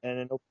no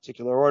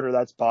particular order.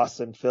 That's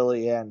Boston,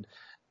 Philly, and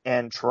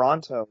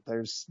Toronto.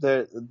 Those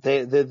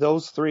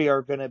 3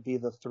 are going to be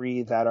the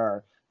 3 that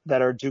are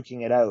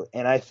duking it out.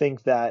 And I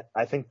think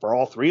for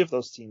all 3 of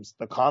those teams,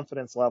 the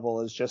confidence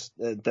level is just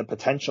the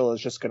potential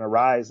is just going to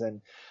rise,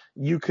 and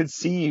you could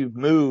see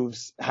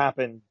moves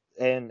happen,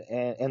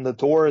 and the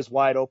door is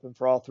wide open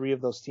for all 3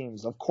 of those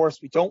teams. Of course,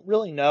 we don't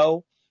really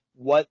know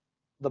what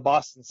the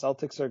Boston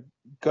Celtics are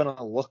going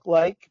to look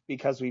like,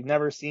 because we've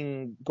never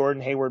seen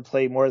Gordon Hayward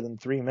play more than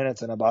 3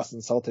 minutes in a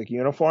Boston Celtic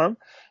uniform.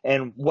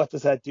 And what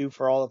does that do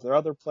for all of their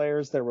other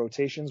players, their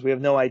rotations? We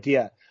have no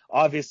idea.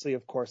 Obviously,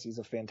 of course, he's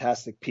a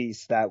fantastic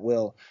piece that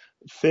will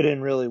fit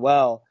in really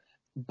well.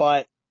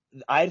 But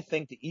I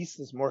think the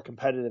East is more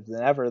competitive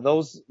than ever.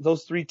 Those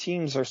three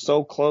teams are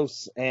so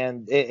close,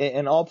 and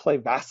all play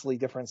vastly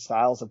different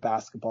styles of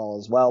basketball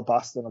as well.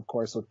 Boston, of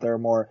course, with their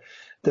more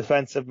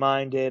defensive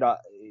minded,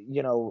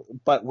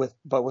 but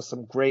with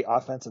some great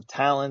offensive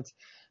talent.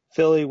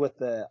 Philly with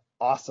the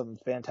awesome,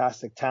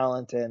 fantastic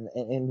talent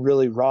and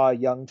really raw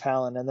young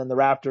talent, and then the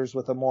Raptors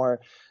with a more,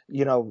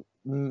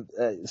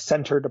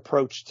 centered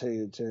approach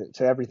to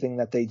everything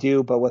that they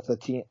do, but with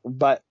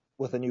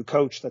a new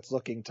coach that's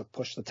looking to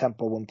push the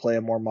tempo and play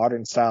a more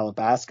modern style of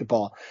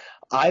basketball.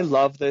 I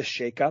love this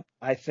shakeup.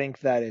 I think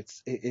that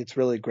it's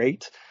really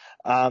great.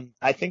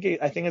 I think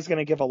it's going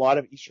to give a lot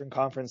of Eastern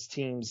Conference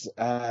teams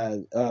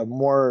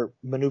more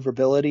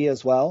maneuverability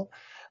as well.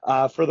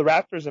 For the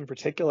Raptors in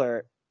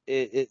particular,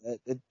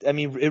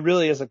 it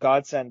really is a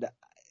godsend.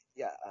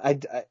 I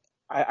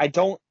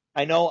know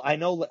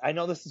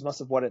this is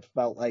most of what it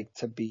felt like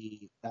to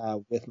be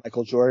with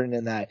Michael Jordan,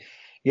 in that,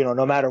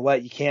 no matter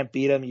what, you can't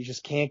beat him. You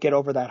just can't get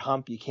over that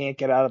hump. You can't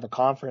get out of the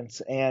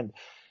conference. And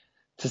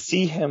to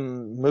see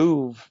him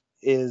move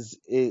is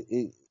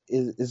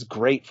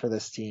great for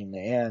this team.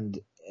 And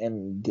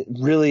it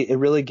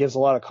really gives a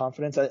lot of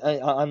confidence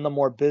on the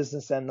more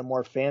business and the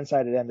more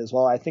fan-sided end as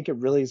well. I think it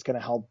really is going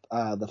to help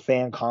the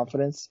fan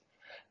confidence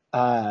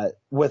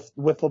with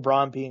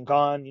LeBron being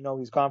gone.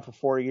 He's gone for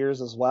 4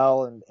 years as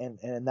well.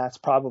 And that's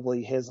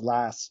probably his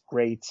last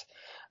great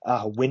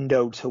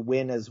window to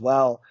win as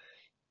well.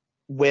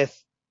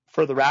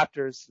 For the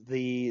Raptors,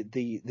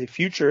 the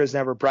future is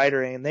never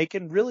brighter, and they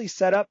can really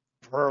set up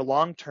for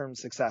long-term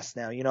success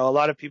now. A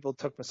lot of people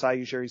took Masai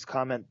Ujiri's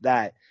comment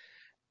that,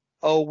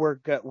 we're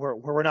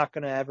not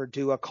going to ever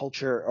do a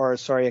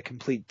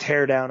complete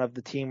teardown of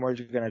the team. We're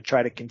going to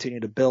try to continue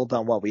to build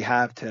on what we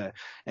have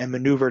and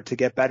maneuver to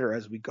get better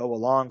as we go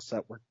along, so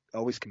that we're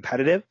always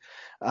competitive.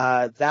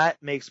 That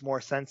makes more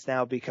sense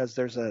now, because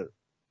there's a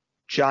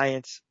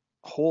giant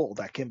hole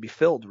that can be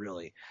filled,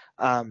 really.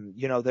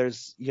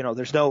 There's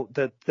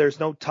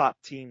no top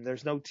team.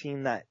 There's no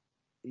team that,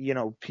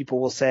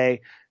 people will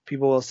say,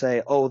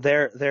 oh,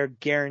 they're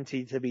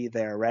guaranteed to be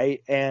there,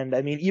 right? And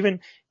I mean, even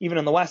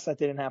in the West, that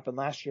didn't happen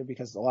last year,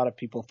 because a lot of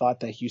people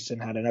thought that Houston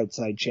had an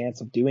outside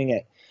chance of doing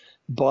it.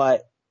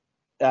 But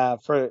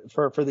for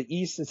the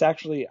East, it's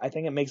actually, I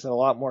think it makes it a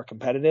lot more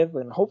competitive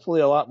and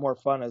hopefully a lot more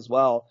fun as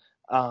well.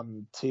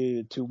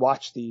 To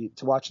watch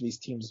these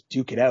teams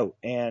duke it out.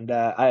 And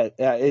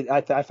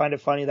I find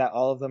it funny that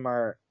all of them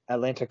are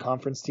Atlantic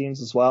Conference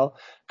teams as well,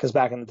 because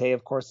back in the day,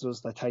 of course, it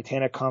was the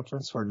Titanic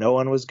Conference where no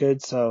one was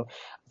good. So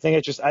I think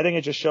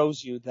it just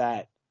shows you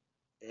that,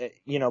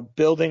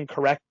 building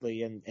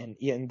correctly,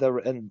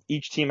 and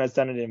each team has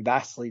done it in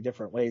vastly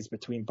different ways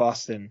between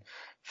Boston,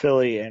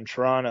 Philly, and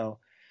Toronto,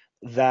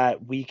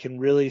 that we can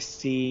really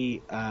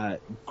see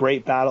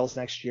great battles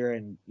next year.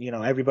 And,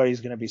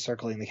 everybody's going to be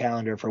circling the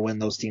calendar for when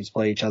those teams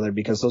play each other,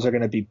 because those are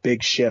going to be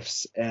big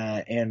shifts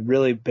and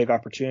really big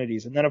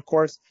opportunities. And then, of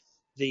course,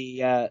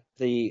 the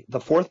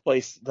fourth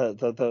place,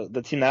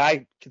 the team that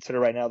I consider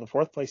right now the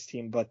fourth place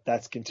team, but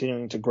that's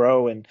continuing to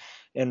grow and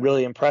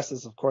really impress,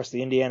 is, of course,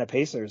 the Indiana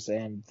Pacers.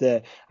 And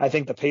I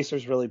think the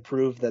Pacers really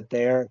prove that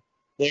they're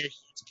here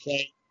to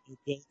play in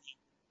the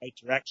right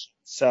direction.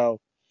 So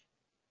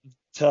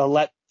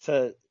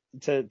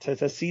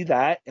to see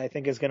that, I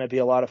think, is going to be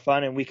a lot of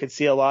fun, and we could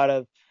see a lot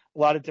of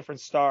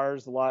different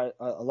stars, a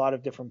lot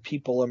of different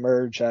people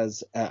emerge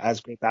as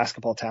great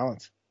basketball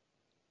talent.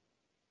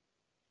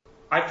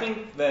 I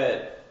think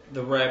that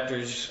the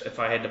Raptors, if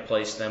I had to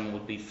place them,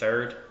 would be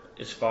third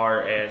as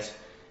far as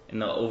in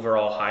the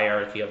overall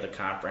hierarchy of the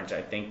conference.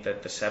 I think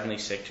that the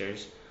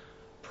 76ers,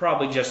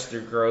 probably just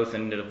through growth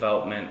and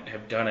development,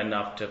 have done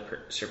enough to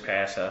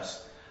surpass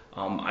us.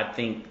 I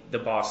think the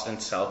Boston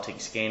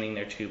Celtics gaining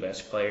their two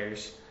best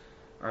players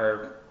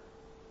their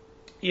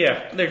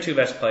two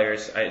best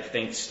players, I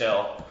think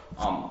still.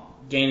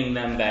 Gaining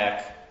them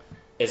back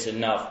is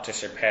enough to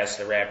surpass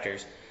the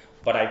Raptors.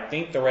 But I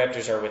think the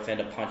Raptors are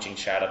within a punching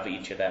shot of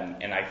each of them,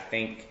 and I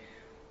think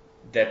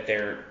that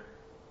they're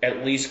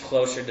at least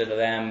closer to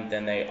them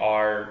than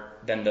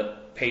the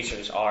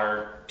Pacers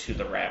are to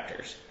the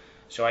Raptors.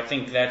 So I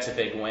think that's a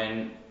big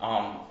win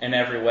in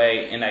every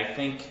way, and I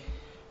think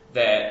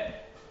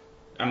that,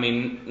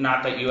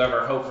 not that you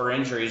ever hope for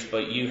injuries,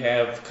 but you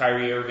have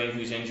Kyrie Irving,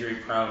 who's injury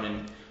prone,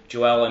 and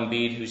Joel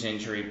Embiid, who's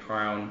injury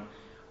prone.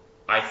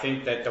 I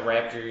think that the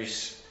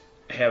Raptors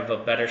have a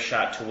better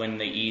shot to win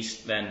the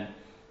East than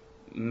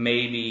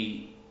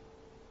maybe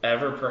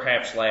ever.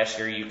 Perhaps last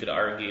year you could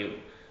argue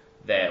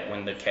that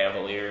when the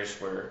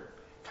Cavaliers were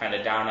kind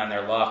of down on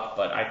their luck,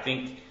 but I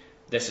think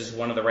this is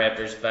one of the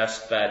Raptors'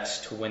 best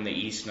bets to win the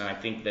East, and I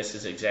think this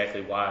is exactly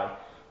why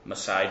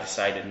Masai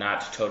decided not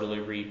to totally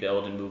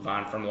rebuild and move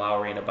on from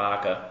Lowry and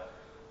Ibaka,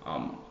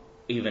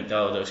 even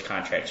though those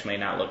contracts may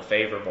not look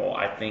favorable.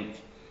 I think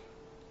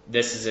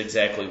this is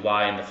exactly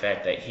why, and the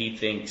fact that he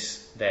thinks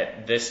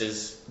that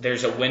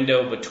there's a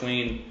window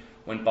between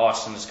when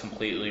Boston is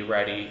completely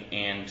ready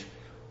and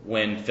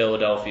when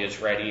Philadelphia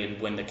is ready and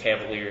when the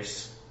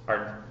Cavaliers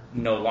are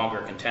no longer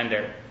a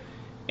contender.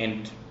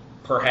 And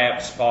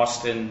perhaps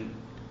Boston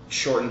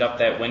shortened up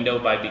that window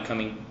by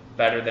becoming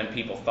better than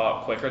people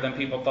thought, quicker than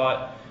people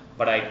thought.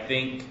 But I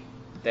think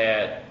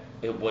that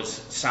it was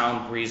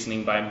sound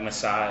reasoning by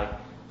Masai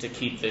to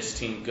keep this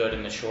team good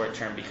in the short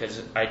term,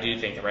 because I do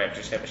think the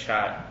Raptors have a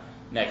shot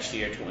next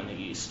year to win the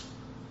East.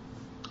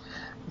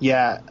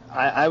 Yeah,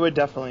 I would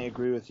definitely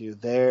agree with you.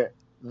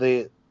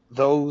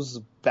 Those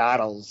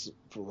battles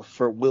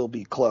will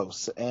be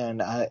close,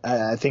 and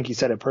I think you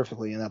said it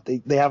perfectly in that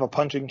they have a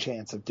punching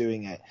chance of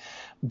doing it.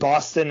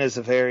 Boston is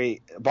a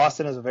very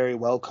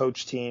well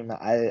coached team.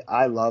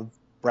 I love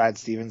Brad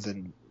Stevens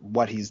and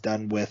what he's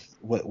done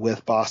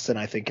with Boston.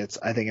 I think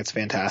it's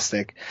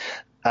fantastic.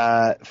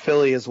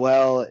 Philly as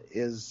well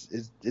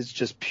is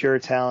just pure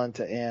talent,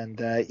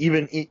 and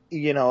even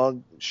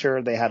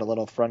sure they had a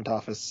little front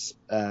office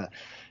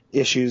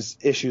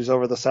issues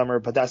over the summer,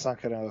 but that's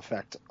not going to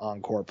affect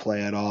on-court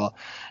play at all.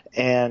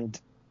 And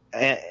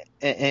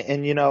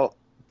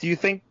do you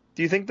think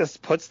this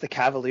puts the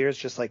Cavaliers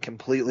just like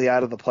completely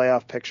out of the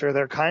playoff picture?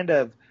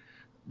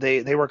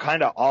 They were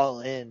kind of all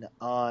in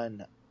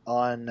on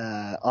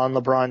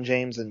LeBron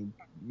James and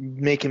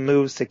making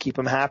moves to keep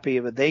him happy,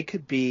 but they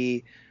could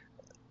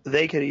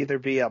either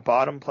be a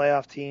bottom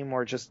playoff team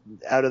or just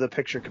out of the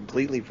picture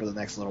completely for the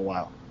next little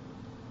while.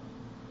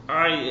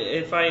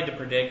 If I had to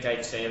predict,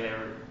 I'd say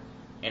they're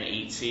an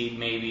 8 seed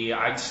maybe.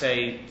 I'd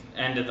say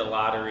end of the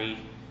lottery,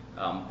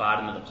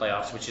 bottom of the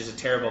playoffs, which is a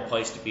terrible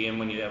place to be in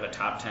when you have a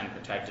top 10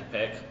 protected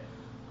pick.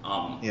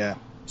 Yeah.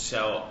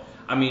 So,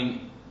 I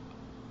mean,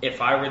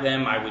 if I were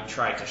them, I would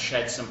try to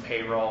shed some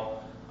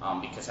payroll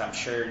because I'm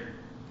sure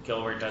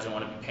Gilbert doesn't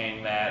want to be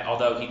paying that,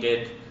 although he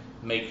did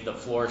make the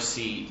floor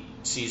seat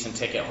season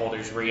ticket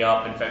holders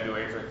re-up in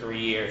February for 3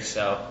 years,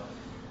 so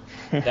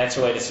that's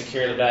a way to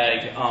secure the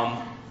bag.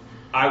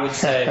 I would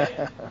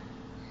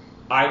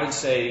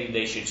say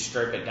they should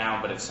strip it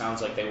down, but it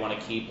sounds like they want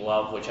to keep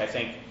Love, which I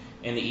think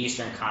in the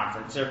Eastern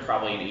Conference they're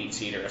probably an 8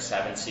 seed or a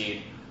 7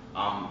 seed.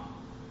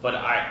 But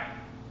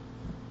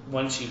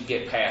once you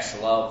get past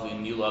Love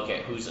and you look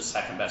at who's the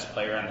second best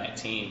player on that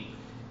team,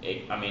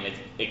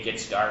 it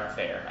gets dark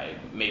there.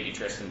 Maybe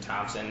Tristan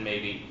Thompson,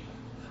 maybe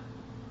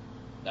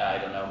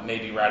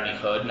Rodney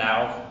Hood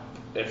now,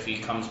 if he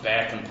comes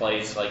back and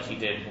plays like he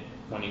did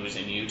when he was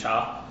in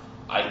Utah.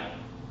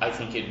 I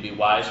think it'd be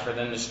wise for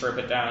them to strip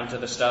it down to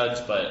the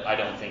studs, but I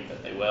don't think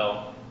that they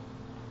will.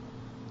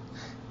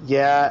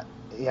 Yeah,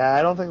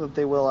 I don't think that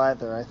they will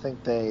either. I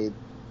think they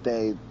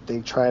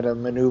try to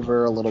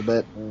maneuver a little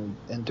bit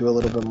and do a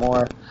little bit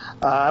more.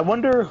 I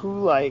wonder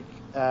who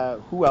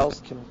else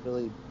can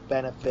really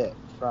benefit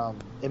from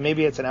it.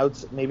 Maybe it's an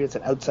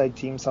outside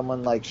team,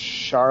 someone like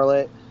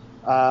Charlotte.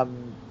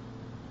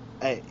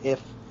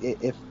 If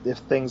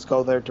things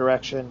go their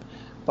direction,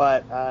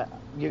 but I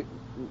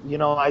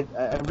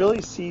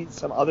really see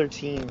some other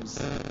teams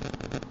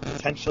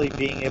potentially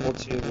being able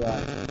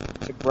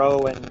to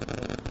grow and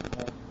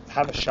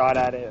have a shot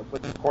at it.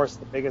 With of course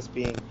the biggest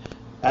being,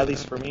 at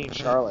least for me,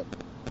 Charlotte.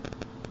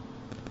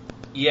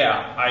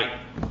 Yeah,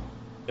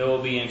 it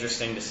will be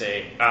interesting to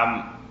see.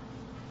 I'm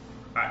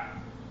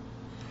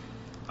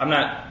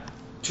not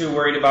too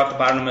worried about the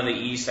bottom of the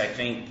East. I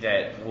think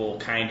that we'll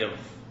kind of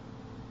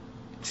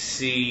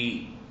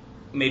see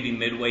maybe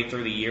midway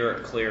through the year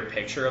a clear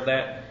picture of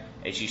that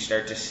as you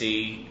start to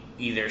see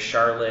either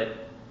Charlotte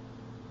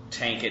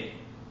tank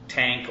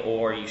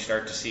or you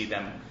start to see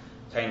them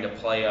kind of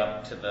play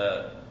up to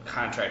the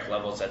contract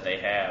levels that they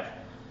have.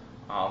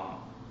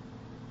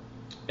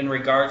 In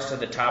regards to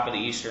the top of the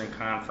Eastern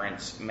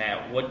Conference,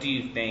 Matt, what do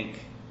you think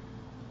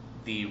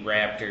the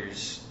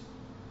Raptors'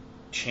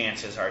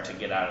 chances are to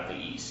get out of the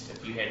East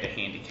if you had to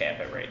handicap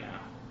it right now?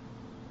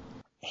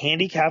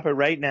 Handicap it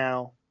right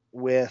now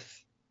with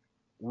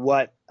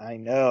what I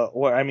know,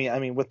 or I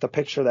mean, with the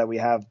picture that we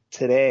have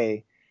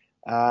today,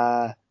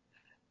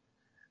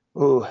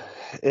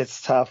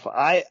 it's tough.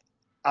 I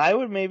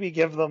would maybe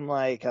give them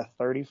like a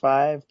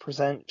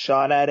 35%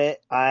 shot at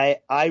it.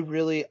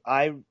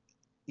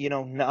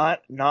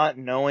 Not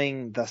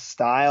knowing the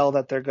style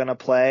that they're going to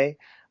play,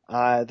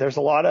 there's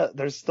still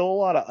a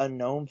lot of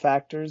unknown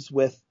factors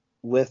with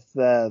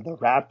the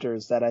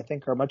Raptors that I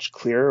think are much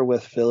clearer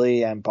with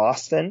Philly and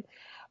Boston.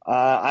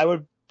 I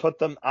would put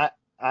them,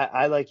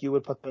 I like you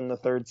would put them in the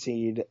 3rd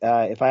seed.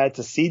 If I had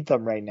to seed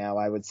them right now,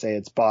 I would say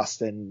it's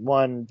Boston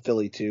 1,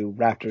 Philly 2,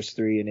 Raptors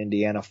 3, and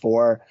Indiana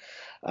 4,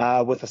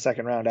 with a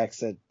 2nd round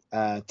exit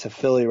to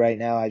Philly right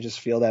now. I just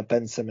feel that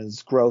Ben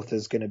Simmons' growth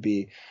is going to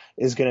be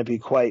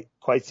quite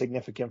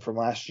significant from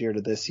last year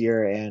to this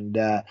year, and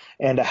a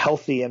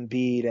healthy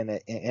Embiid and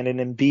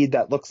an Embiid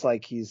that looks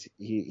like he's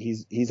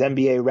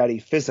NBA ready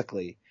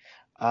physically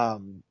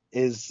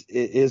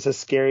is a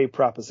scary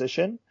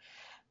proposition.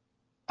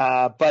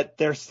 But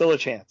there's still a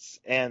chance,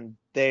 and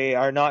they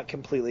are not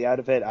completely out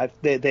of it.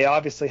 They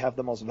obviously have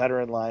the most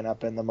veteran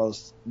lineup and the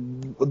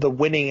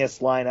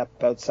winningest lineup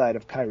outside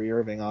of Kyrie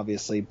Irving,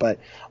 obviously, but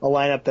a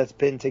lineup that's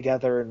been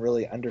together and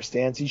really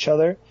understands each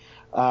other.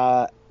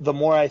 The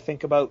more I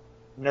think about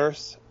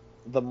Nurse,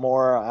 the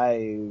more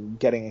I'm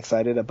getting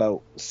excited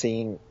about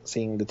seeing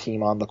the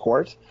team on the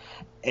court.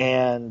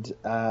 And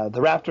the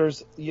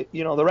Raptors, the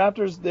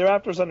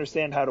Raptors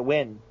understand how to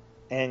win.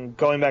 And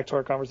going back to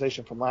our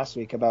conversation from last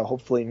week about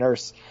hopefully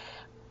Nurse,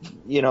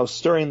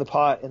 stirring the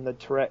pot in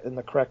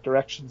the correct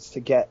directions to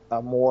get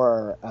a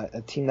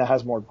team that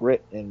has more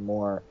grit and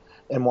more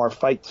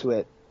fight to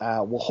it,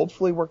 will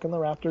hopefully work in the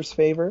Raptors'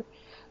 favor.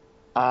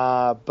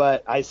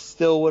 But I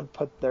still would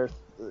put their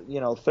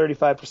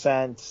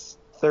 35%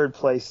 third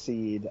place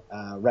seed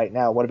right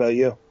now. What about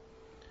you?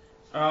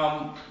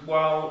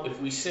 Well,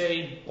 if we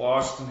say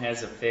Boston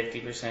has a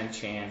 50%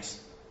 chance,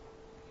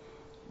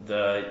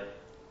 the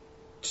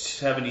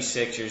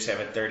 76ers have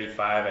a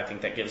 35. I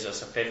think that gives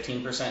us a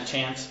 15%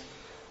 chance.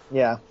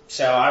 Yeah.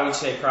 So I would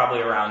say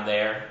probably around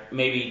there,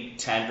 maybe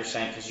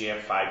 10% because you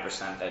have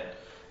 5% that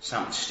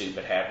something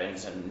stupid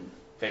happens and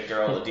Victor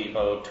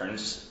Oladipo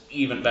turns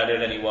even better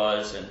than he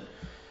was, and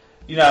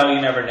you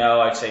never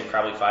know. I'd say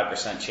probably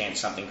 5% chance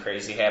something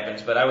crazy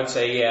happens, but I would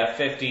say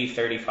 50,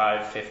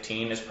 35,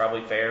 15 is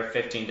probably fair.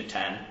 15 to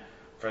 10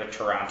 for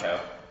Toronto.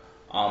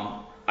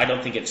 I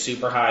don't think it's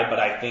super high, but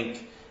I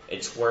think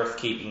it's worth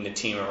keeping the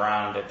team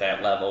around at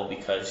that level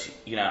because,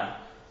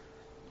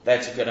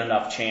 that's a good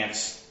enough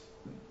chance.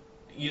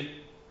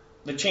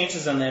 The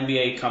chances in the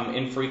NBA come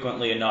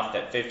infrequently enough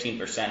that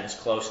 15% is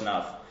close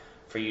enough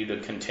for you to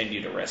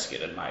continue to risk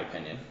it, in my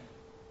opinion.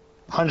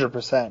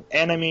 100%.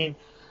 And, I mean,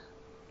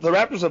 the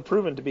Raptors have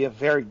proven to be a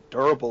very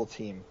durable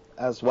team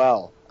as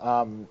well.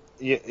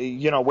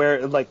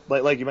 Where,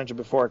 like you mentioned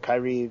before,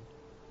 Kyrie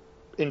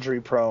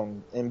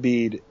injury-prone,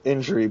 Embiid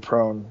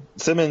injury-prone.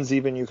 Simmons,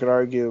 even, you could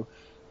argue,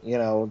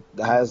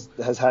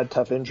 has had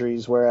tough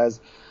injuries, whereas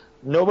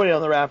nobody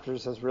on the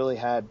Raptors has really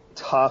had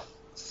tough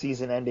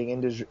season-ending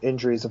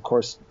injuries. Of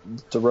course,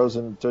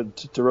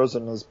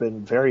 DeRozan has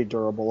been very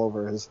durable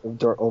over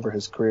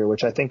his career,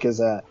 which I think is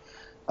a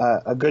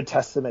good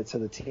testament to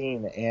the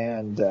team,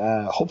 and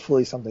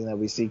hopefully something that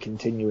we see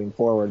continuing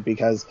forward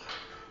because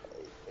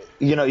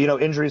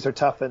injuries are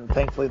tough, and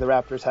thankfully the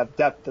Raptors have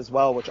depth as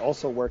well, which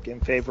also work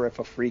in favor if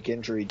a freak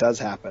injury does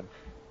happen.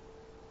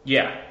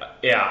 Yeah,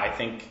 I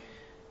think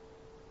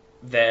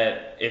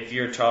that if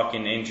you're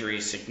talking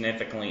injuries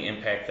significantly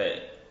impact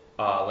the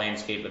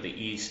landscape of the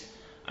East,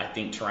 I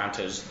think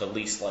Toronto's the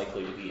least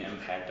likely to be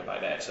impacted by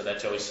that. So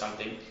that's always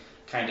something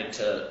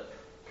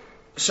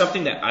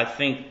that I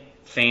think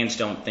fans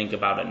don't think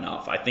about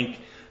enough. I think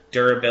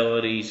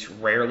durability's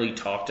rarely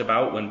talked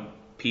about when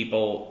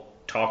people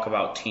talk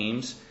about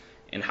teams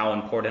and how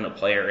important a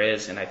player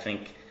is. And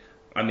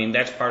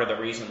that's part of the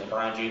reason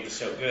LeBron James is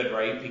so good,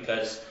 right?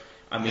 Because,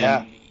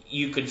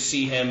 you could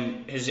see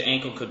him, his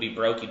ankle could be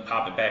broke, he'd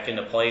pop it back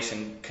into place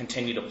and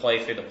continue to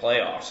play through the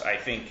playoffs. I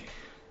think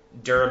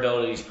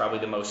durability is probably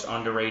the most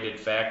underrated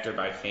factor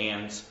by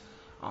fans,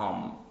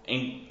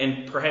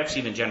 and perhaps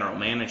even general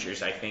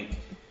managers. I think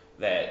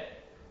that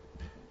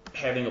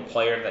having a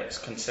player that's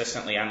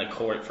consistently on the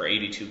court for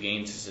 82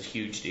 games is a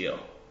huge deal.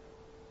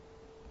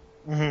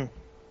 Mm-hmm.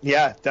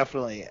 Yeah,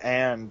 definitely.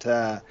 And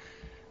but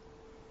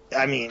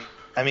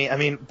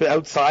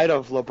outside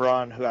of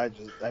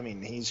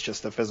LeBron, he's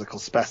just a physical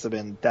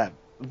specimen that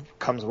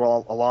comes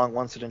along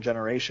once in a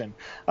generation.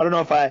 I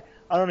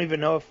don't even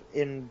know if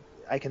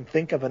I can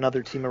think of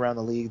another team around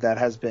the league that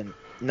has been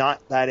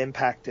not that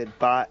impacted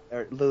by,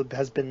 or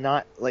has been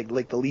not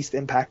like the least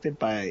impacted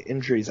by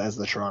injuries as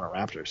the Toronto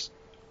Raptors.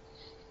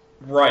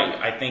 Right.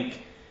 I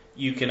think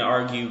you can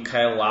argue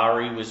Kyle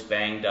Lowry was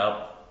banged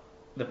up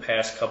the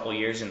past couple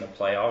years in the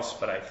playoffs,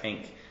 but I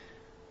think,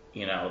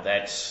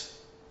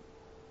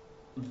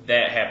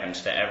 that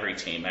happens to every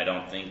team. I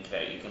don't think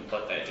that you can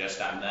put that just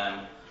on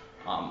them.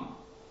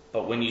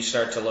 But when you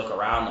start to look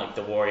around, like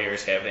the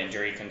Warriors have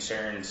injury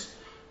concerns,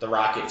 the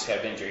Rockets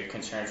have injury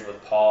concerns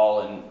with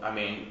Paul,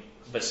 and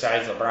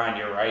besides LeBron,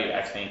 you're right.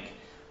 I think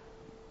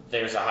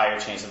there's a higher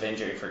chance of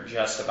injury for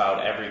just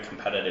about every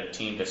competitive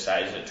team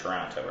besides the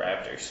Toronto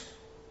Raptors.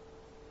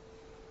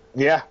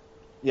 Yeah,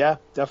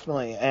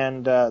 definitely,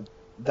 and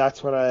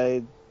that's what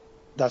I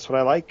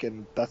like,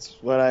 and that's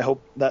what I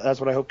hope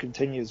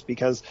continues,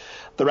 because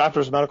the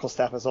Raptors medical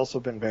staff has also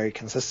been very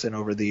consistent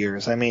over the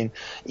years.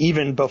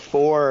 Even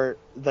before,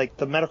 the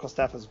medical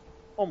staff has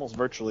almost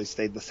virtually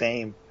stayed the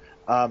same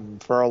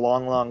for a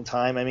long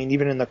time.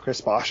 Even in the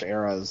Chris Bosh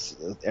era,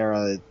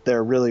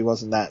 there really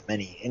wasn't that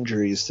many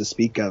injuries to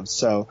speak of.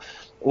 So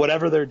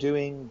whatever they're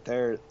doing,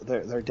 they're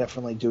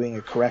definitely doing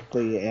it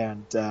correctly.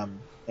 The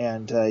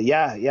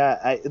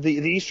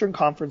Eastern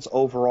Conference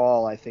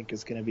overall, I think,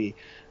 is going to be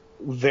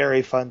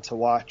very fun to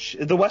watch.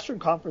 The Western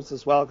Conference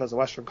as well, because the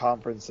Western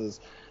Conference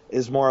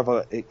is more of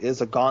a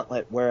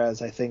gauntlet,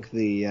 whereas I think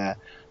the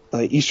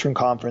Eastern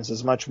Conference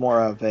is much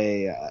more of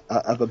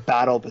a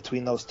battle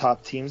between those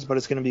top teams, but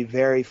it's going to be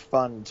very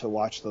fun to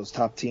watch those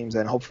top teams,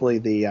 and hopefully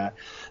the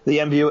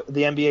NBA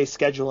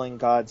scheduling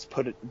gods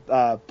put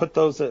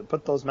those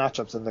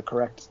matchups in the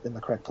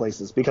correct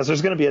places, because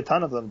there's going to be a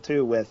ton of them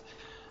too, with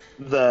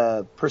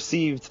the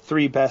perceived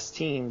three best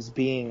teams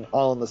being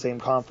all in the same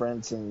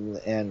conference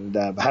and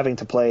having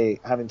to play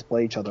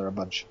each other a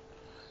bunch.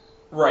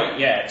 Right,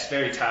 yeah, it's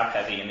very top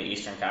heavy in the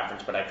Eastern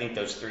Conference, but I think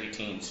those three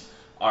teams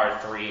are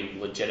three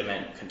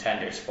legitimate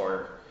contenders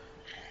for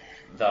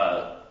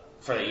the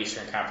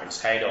Eastern Conference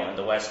title. And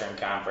the Western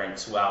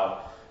Conference,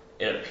 well,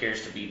 it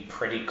appears to be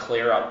pretty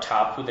clear up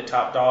top who the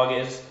top dog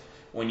is.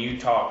 When you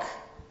talk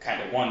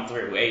kind of 1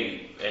 through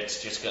 8,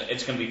 it's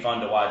going to be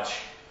fun to watch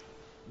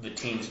the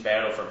teams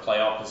battle for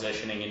playoff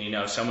positioning,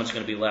 and someone's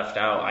going to be left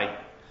out.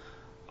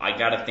 I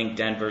got to think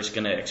Denver's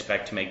going to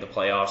expect to make the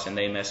playoffs, and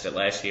they missed it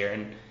last year.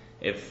 And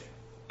if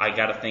I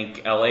got to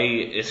think LA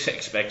is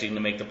expecting to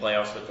make the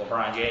playoffs with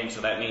LeBron James,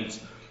 so that means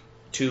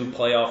 2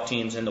 playoff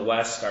teams in the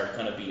West are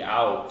going to be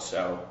out.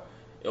 So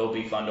it'll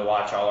be fun to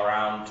watch all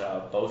around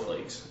both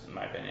leagues, in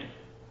my opinion.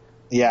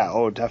 Yeah,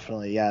 oh,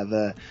 definitely.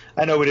 Yeah,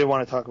 I know we didn't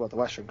want to talk about the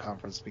Western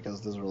Conference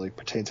because it doesn't really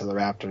pertain to the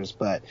Raptors,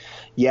 but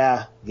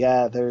yeah,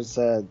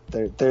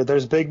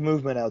 there's big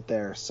movement out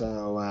there.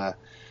 So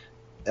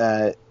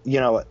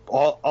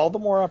all the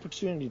more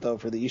opportunity though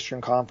for the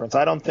Eastern Conference.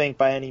 I don't think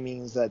by any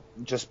means that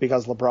just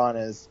because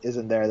LeBron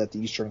isn't there that the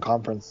Eastern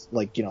Conference,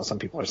 some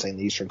people are saying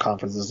the Eastern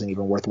Conference isn't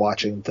even worth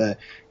watching. The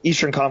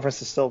Eastern Conference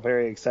is still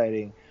very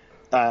exciting,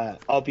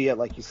 albeit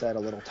like you said a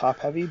little top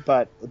heavy,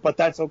 but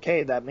that's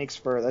okay. That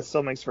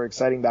still makes for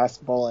exciting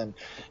basketball, and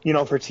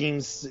for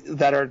teams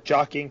that are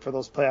jockeying for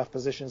those playoff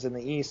positions in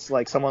the East,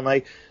 like someone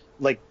I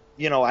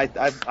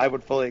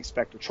would fully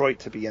expect Detroit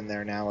to be in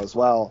there now as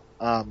well.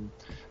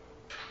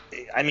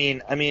 I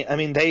mean,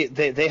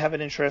 they have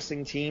an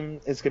interesting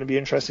team. It's going to be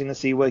interesting to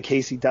see what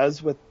Casey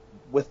does with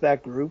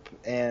that group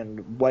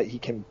and what he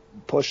can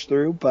push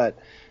through. But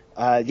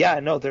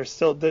there's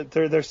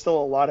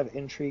still a lot of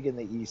intrigue in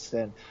the East,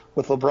 and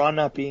with LeBron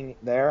not being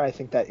there, I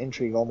think that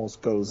intrigue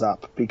almost goes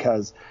up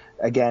because,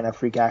 again, a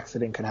freak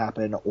accident could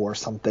happen or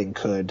something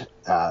could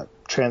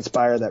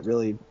transpire that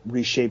really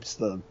reshapes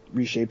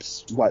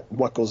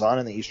what goes on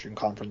in the Eastern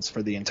Conference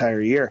for the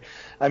entire year.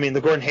 I mean,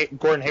 the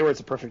Gordon Hayward's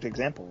a perfect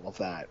example of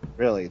that.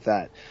 Really,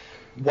 that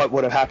what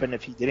would have happened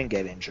if he didn't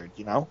get injured,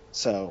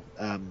 So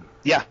I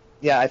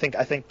think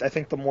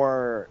the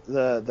more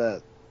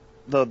the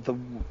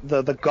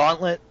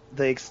gauntlet,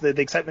 the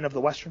excitement of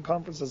the Western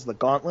Conference is the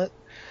gauntlet,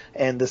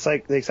 and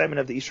the excitement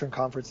of the Eastern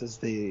Conference is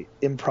the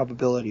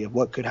improbability of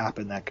what could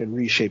happen that could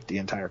reshape the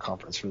entire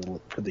conference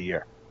for the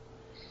year.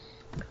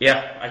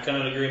 Yeah, I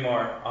couldn't agree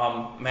more.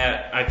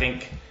 Matt, I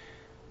think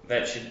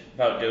that should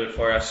about do it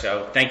for us.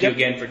 So thank you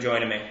again for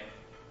joining me.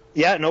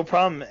 Yeah, no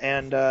problem,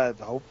 and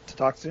hope to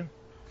talk soon.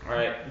 All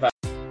right, bye.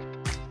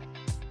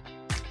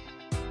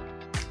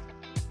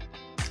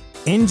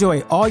 Enjoy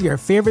all your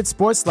favorite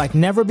sports like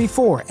never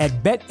before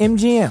at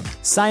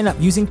BetMGM. Sign up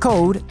using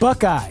code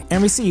Buckeye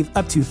and receive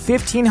up to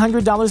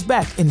 $1,500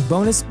 back in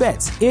bonus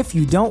bets if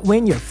you don't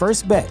win your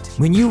first bet.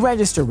 When you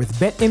register with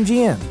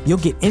BetMGM, you'll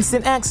get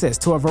instant access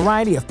to a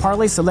variety of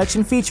parlay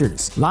selection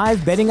features,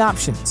 live betting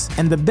options,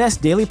 and the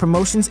best daily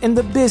promotions in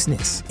the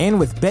business. And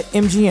with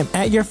BetMGM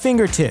at your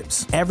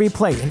fingertips, every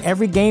play and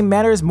every game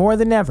matters more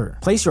than ever.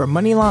 Place your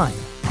money line,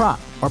 prop,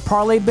 or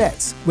parlay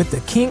bets with the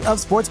king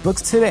of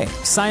sportsbooks today.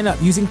 Sign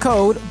up using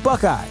code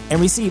Buckeye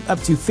and receive up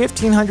to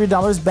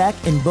 $1,500 back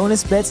in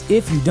bonus bets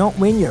if you don't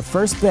win your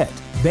first bet.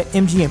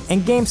 BetMGM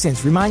and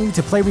GameSense remind you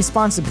to play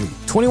responsibly.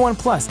 21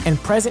 plus and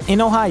present in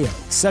Ohio,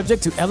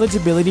 subject to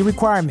eligibility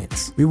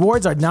requirements.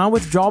 Rewards are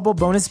non-withdrawable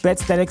bonus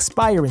bets that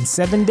expire in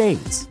 7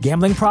 days.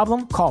 Gambling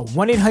problem? Call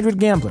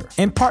 1-800-GAMBLER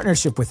in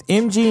partnership with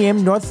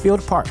MGM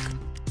Northfield Park.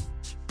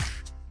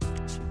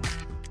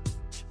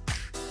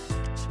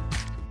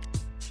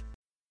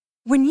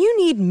 When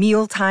you need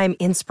mealtime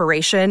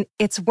inspiration,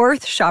 it's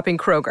worth shopping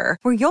Kroger,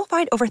 where you'll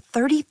find over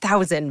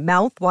 30,000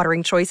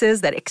 mouth-watering choices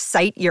that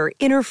excite your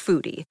inner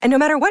foodie. And no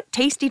matter what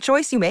tasty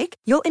choice you make,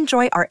 you'll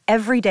enjoy our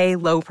everyday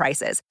low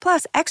prices,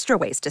 plus extra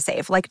ways to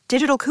save, like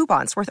digital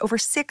coupons worth over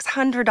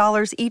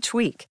 $600 each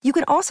week. You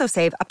can also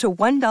save up to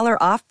 $1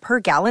 off per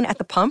gallon at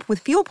the pump with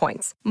fuel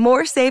points.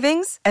 More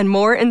savings and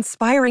more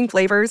inspiring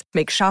flavors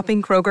make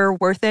shopping Kroger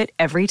worth it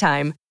every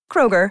time.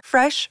 Kroger,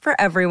 fresh for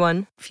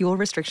everyone. Fuel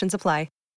restrictions apply.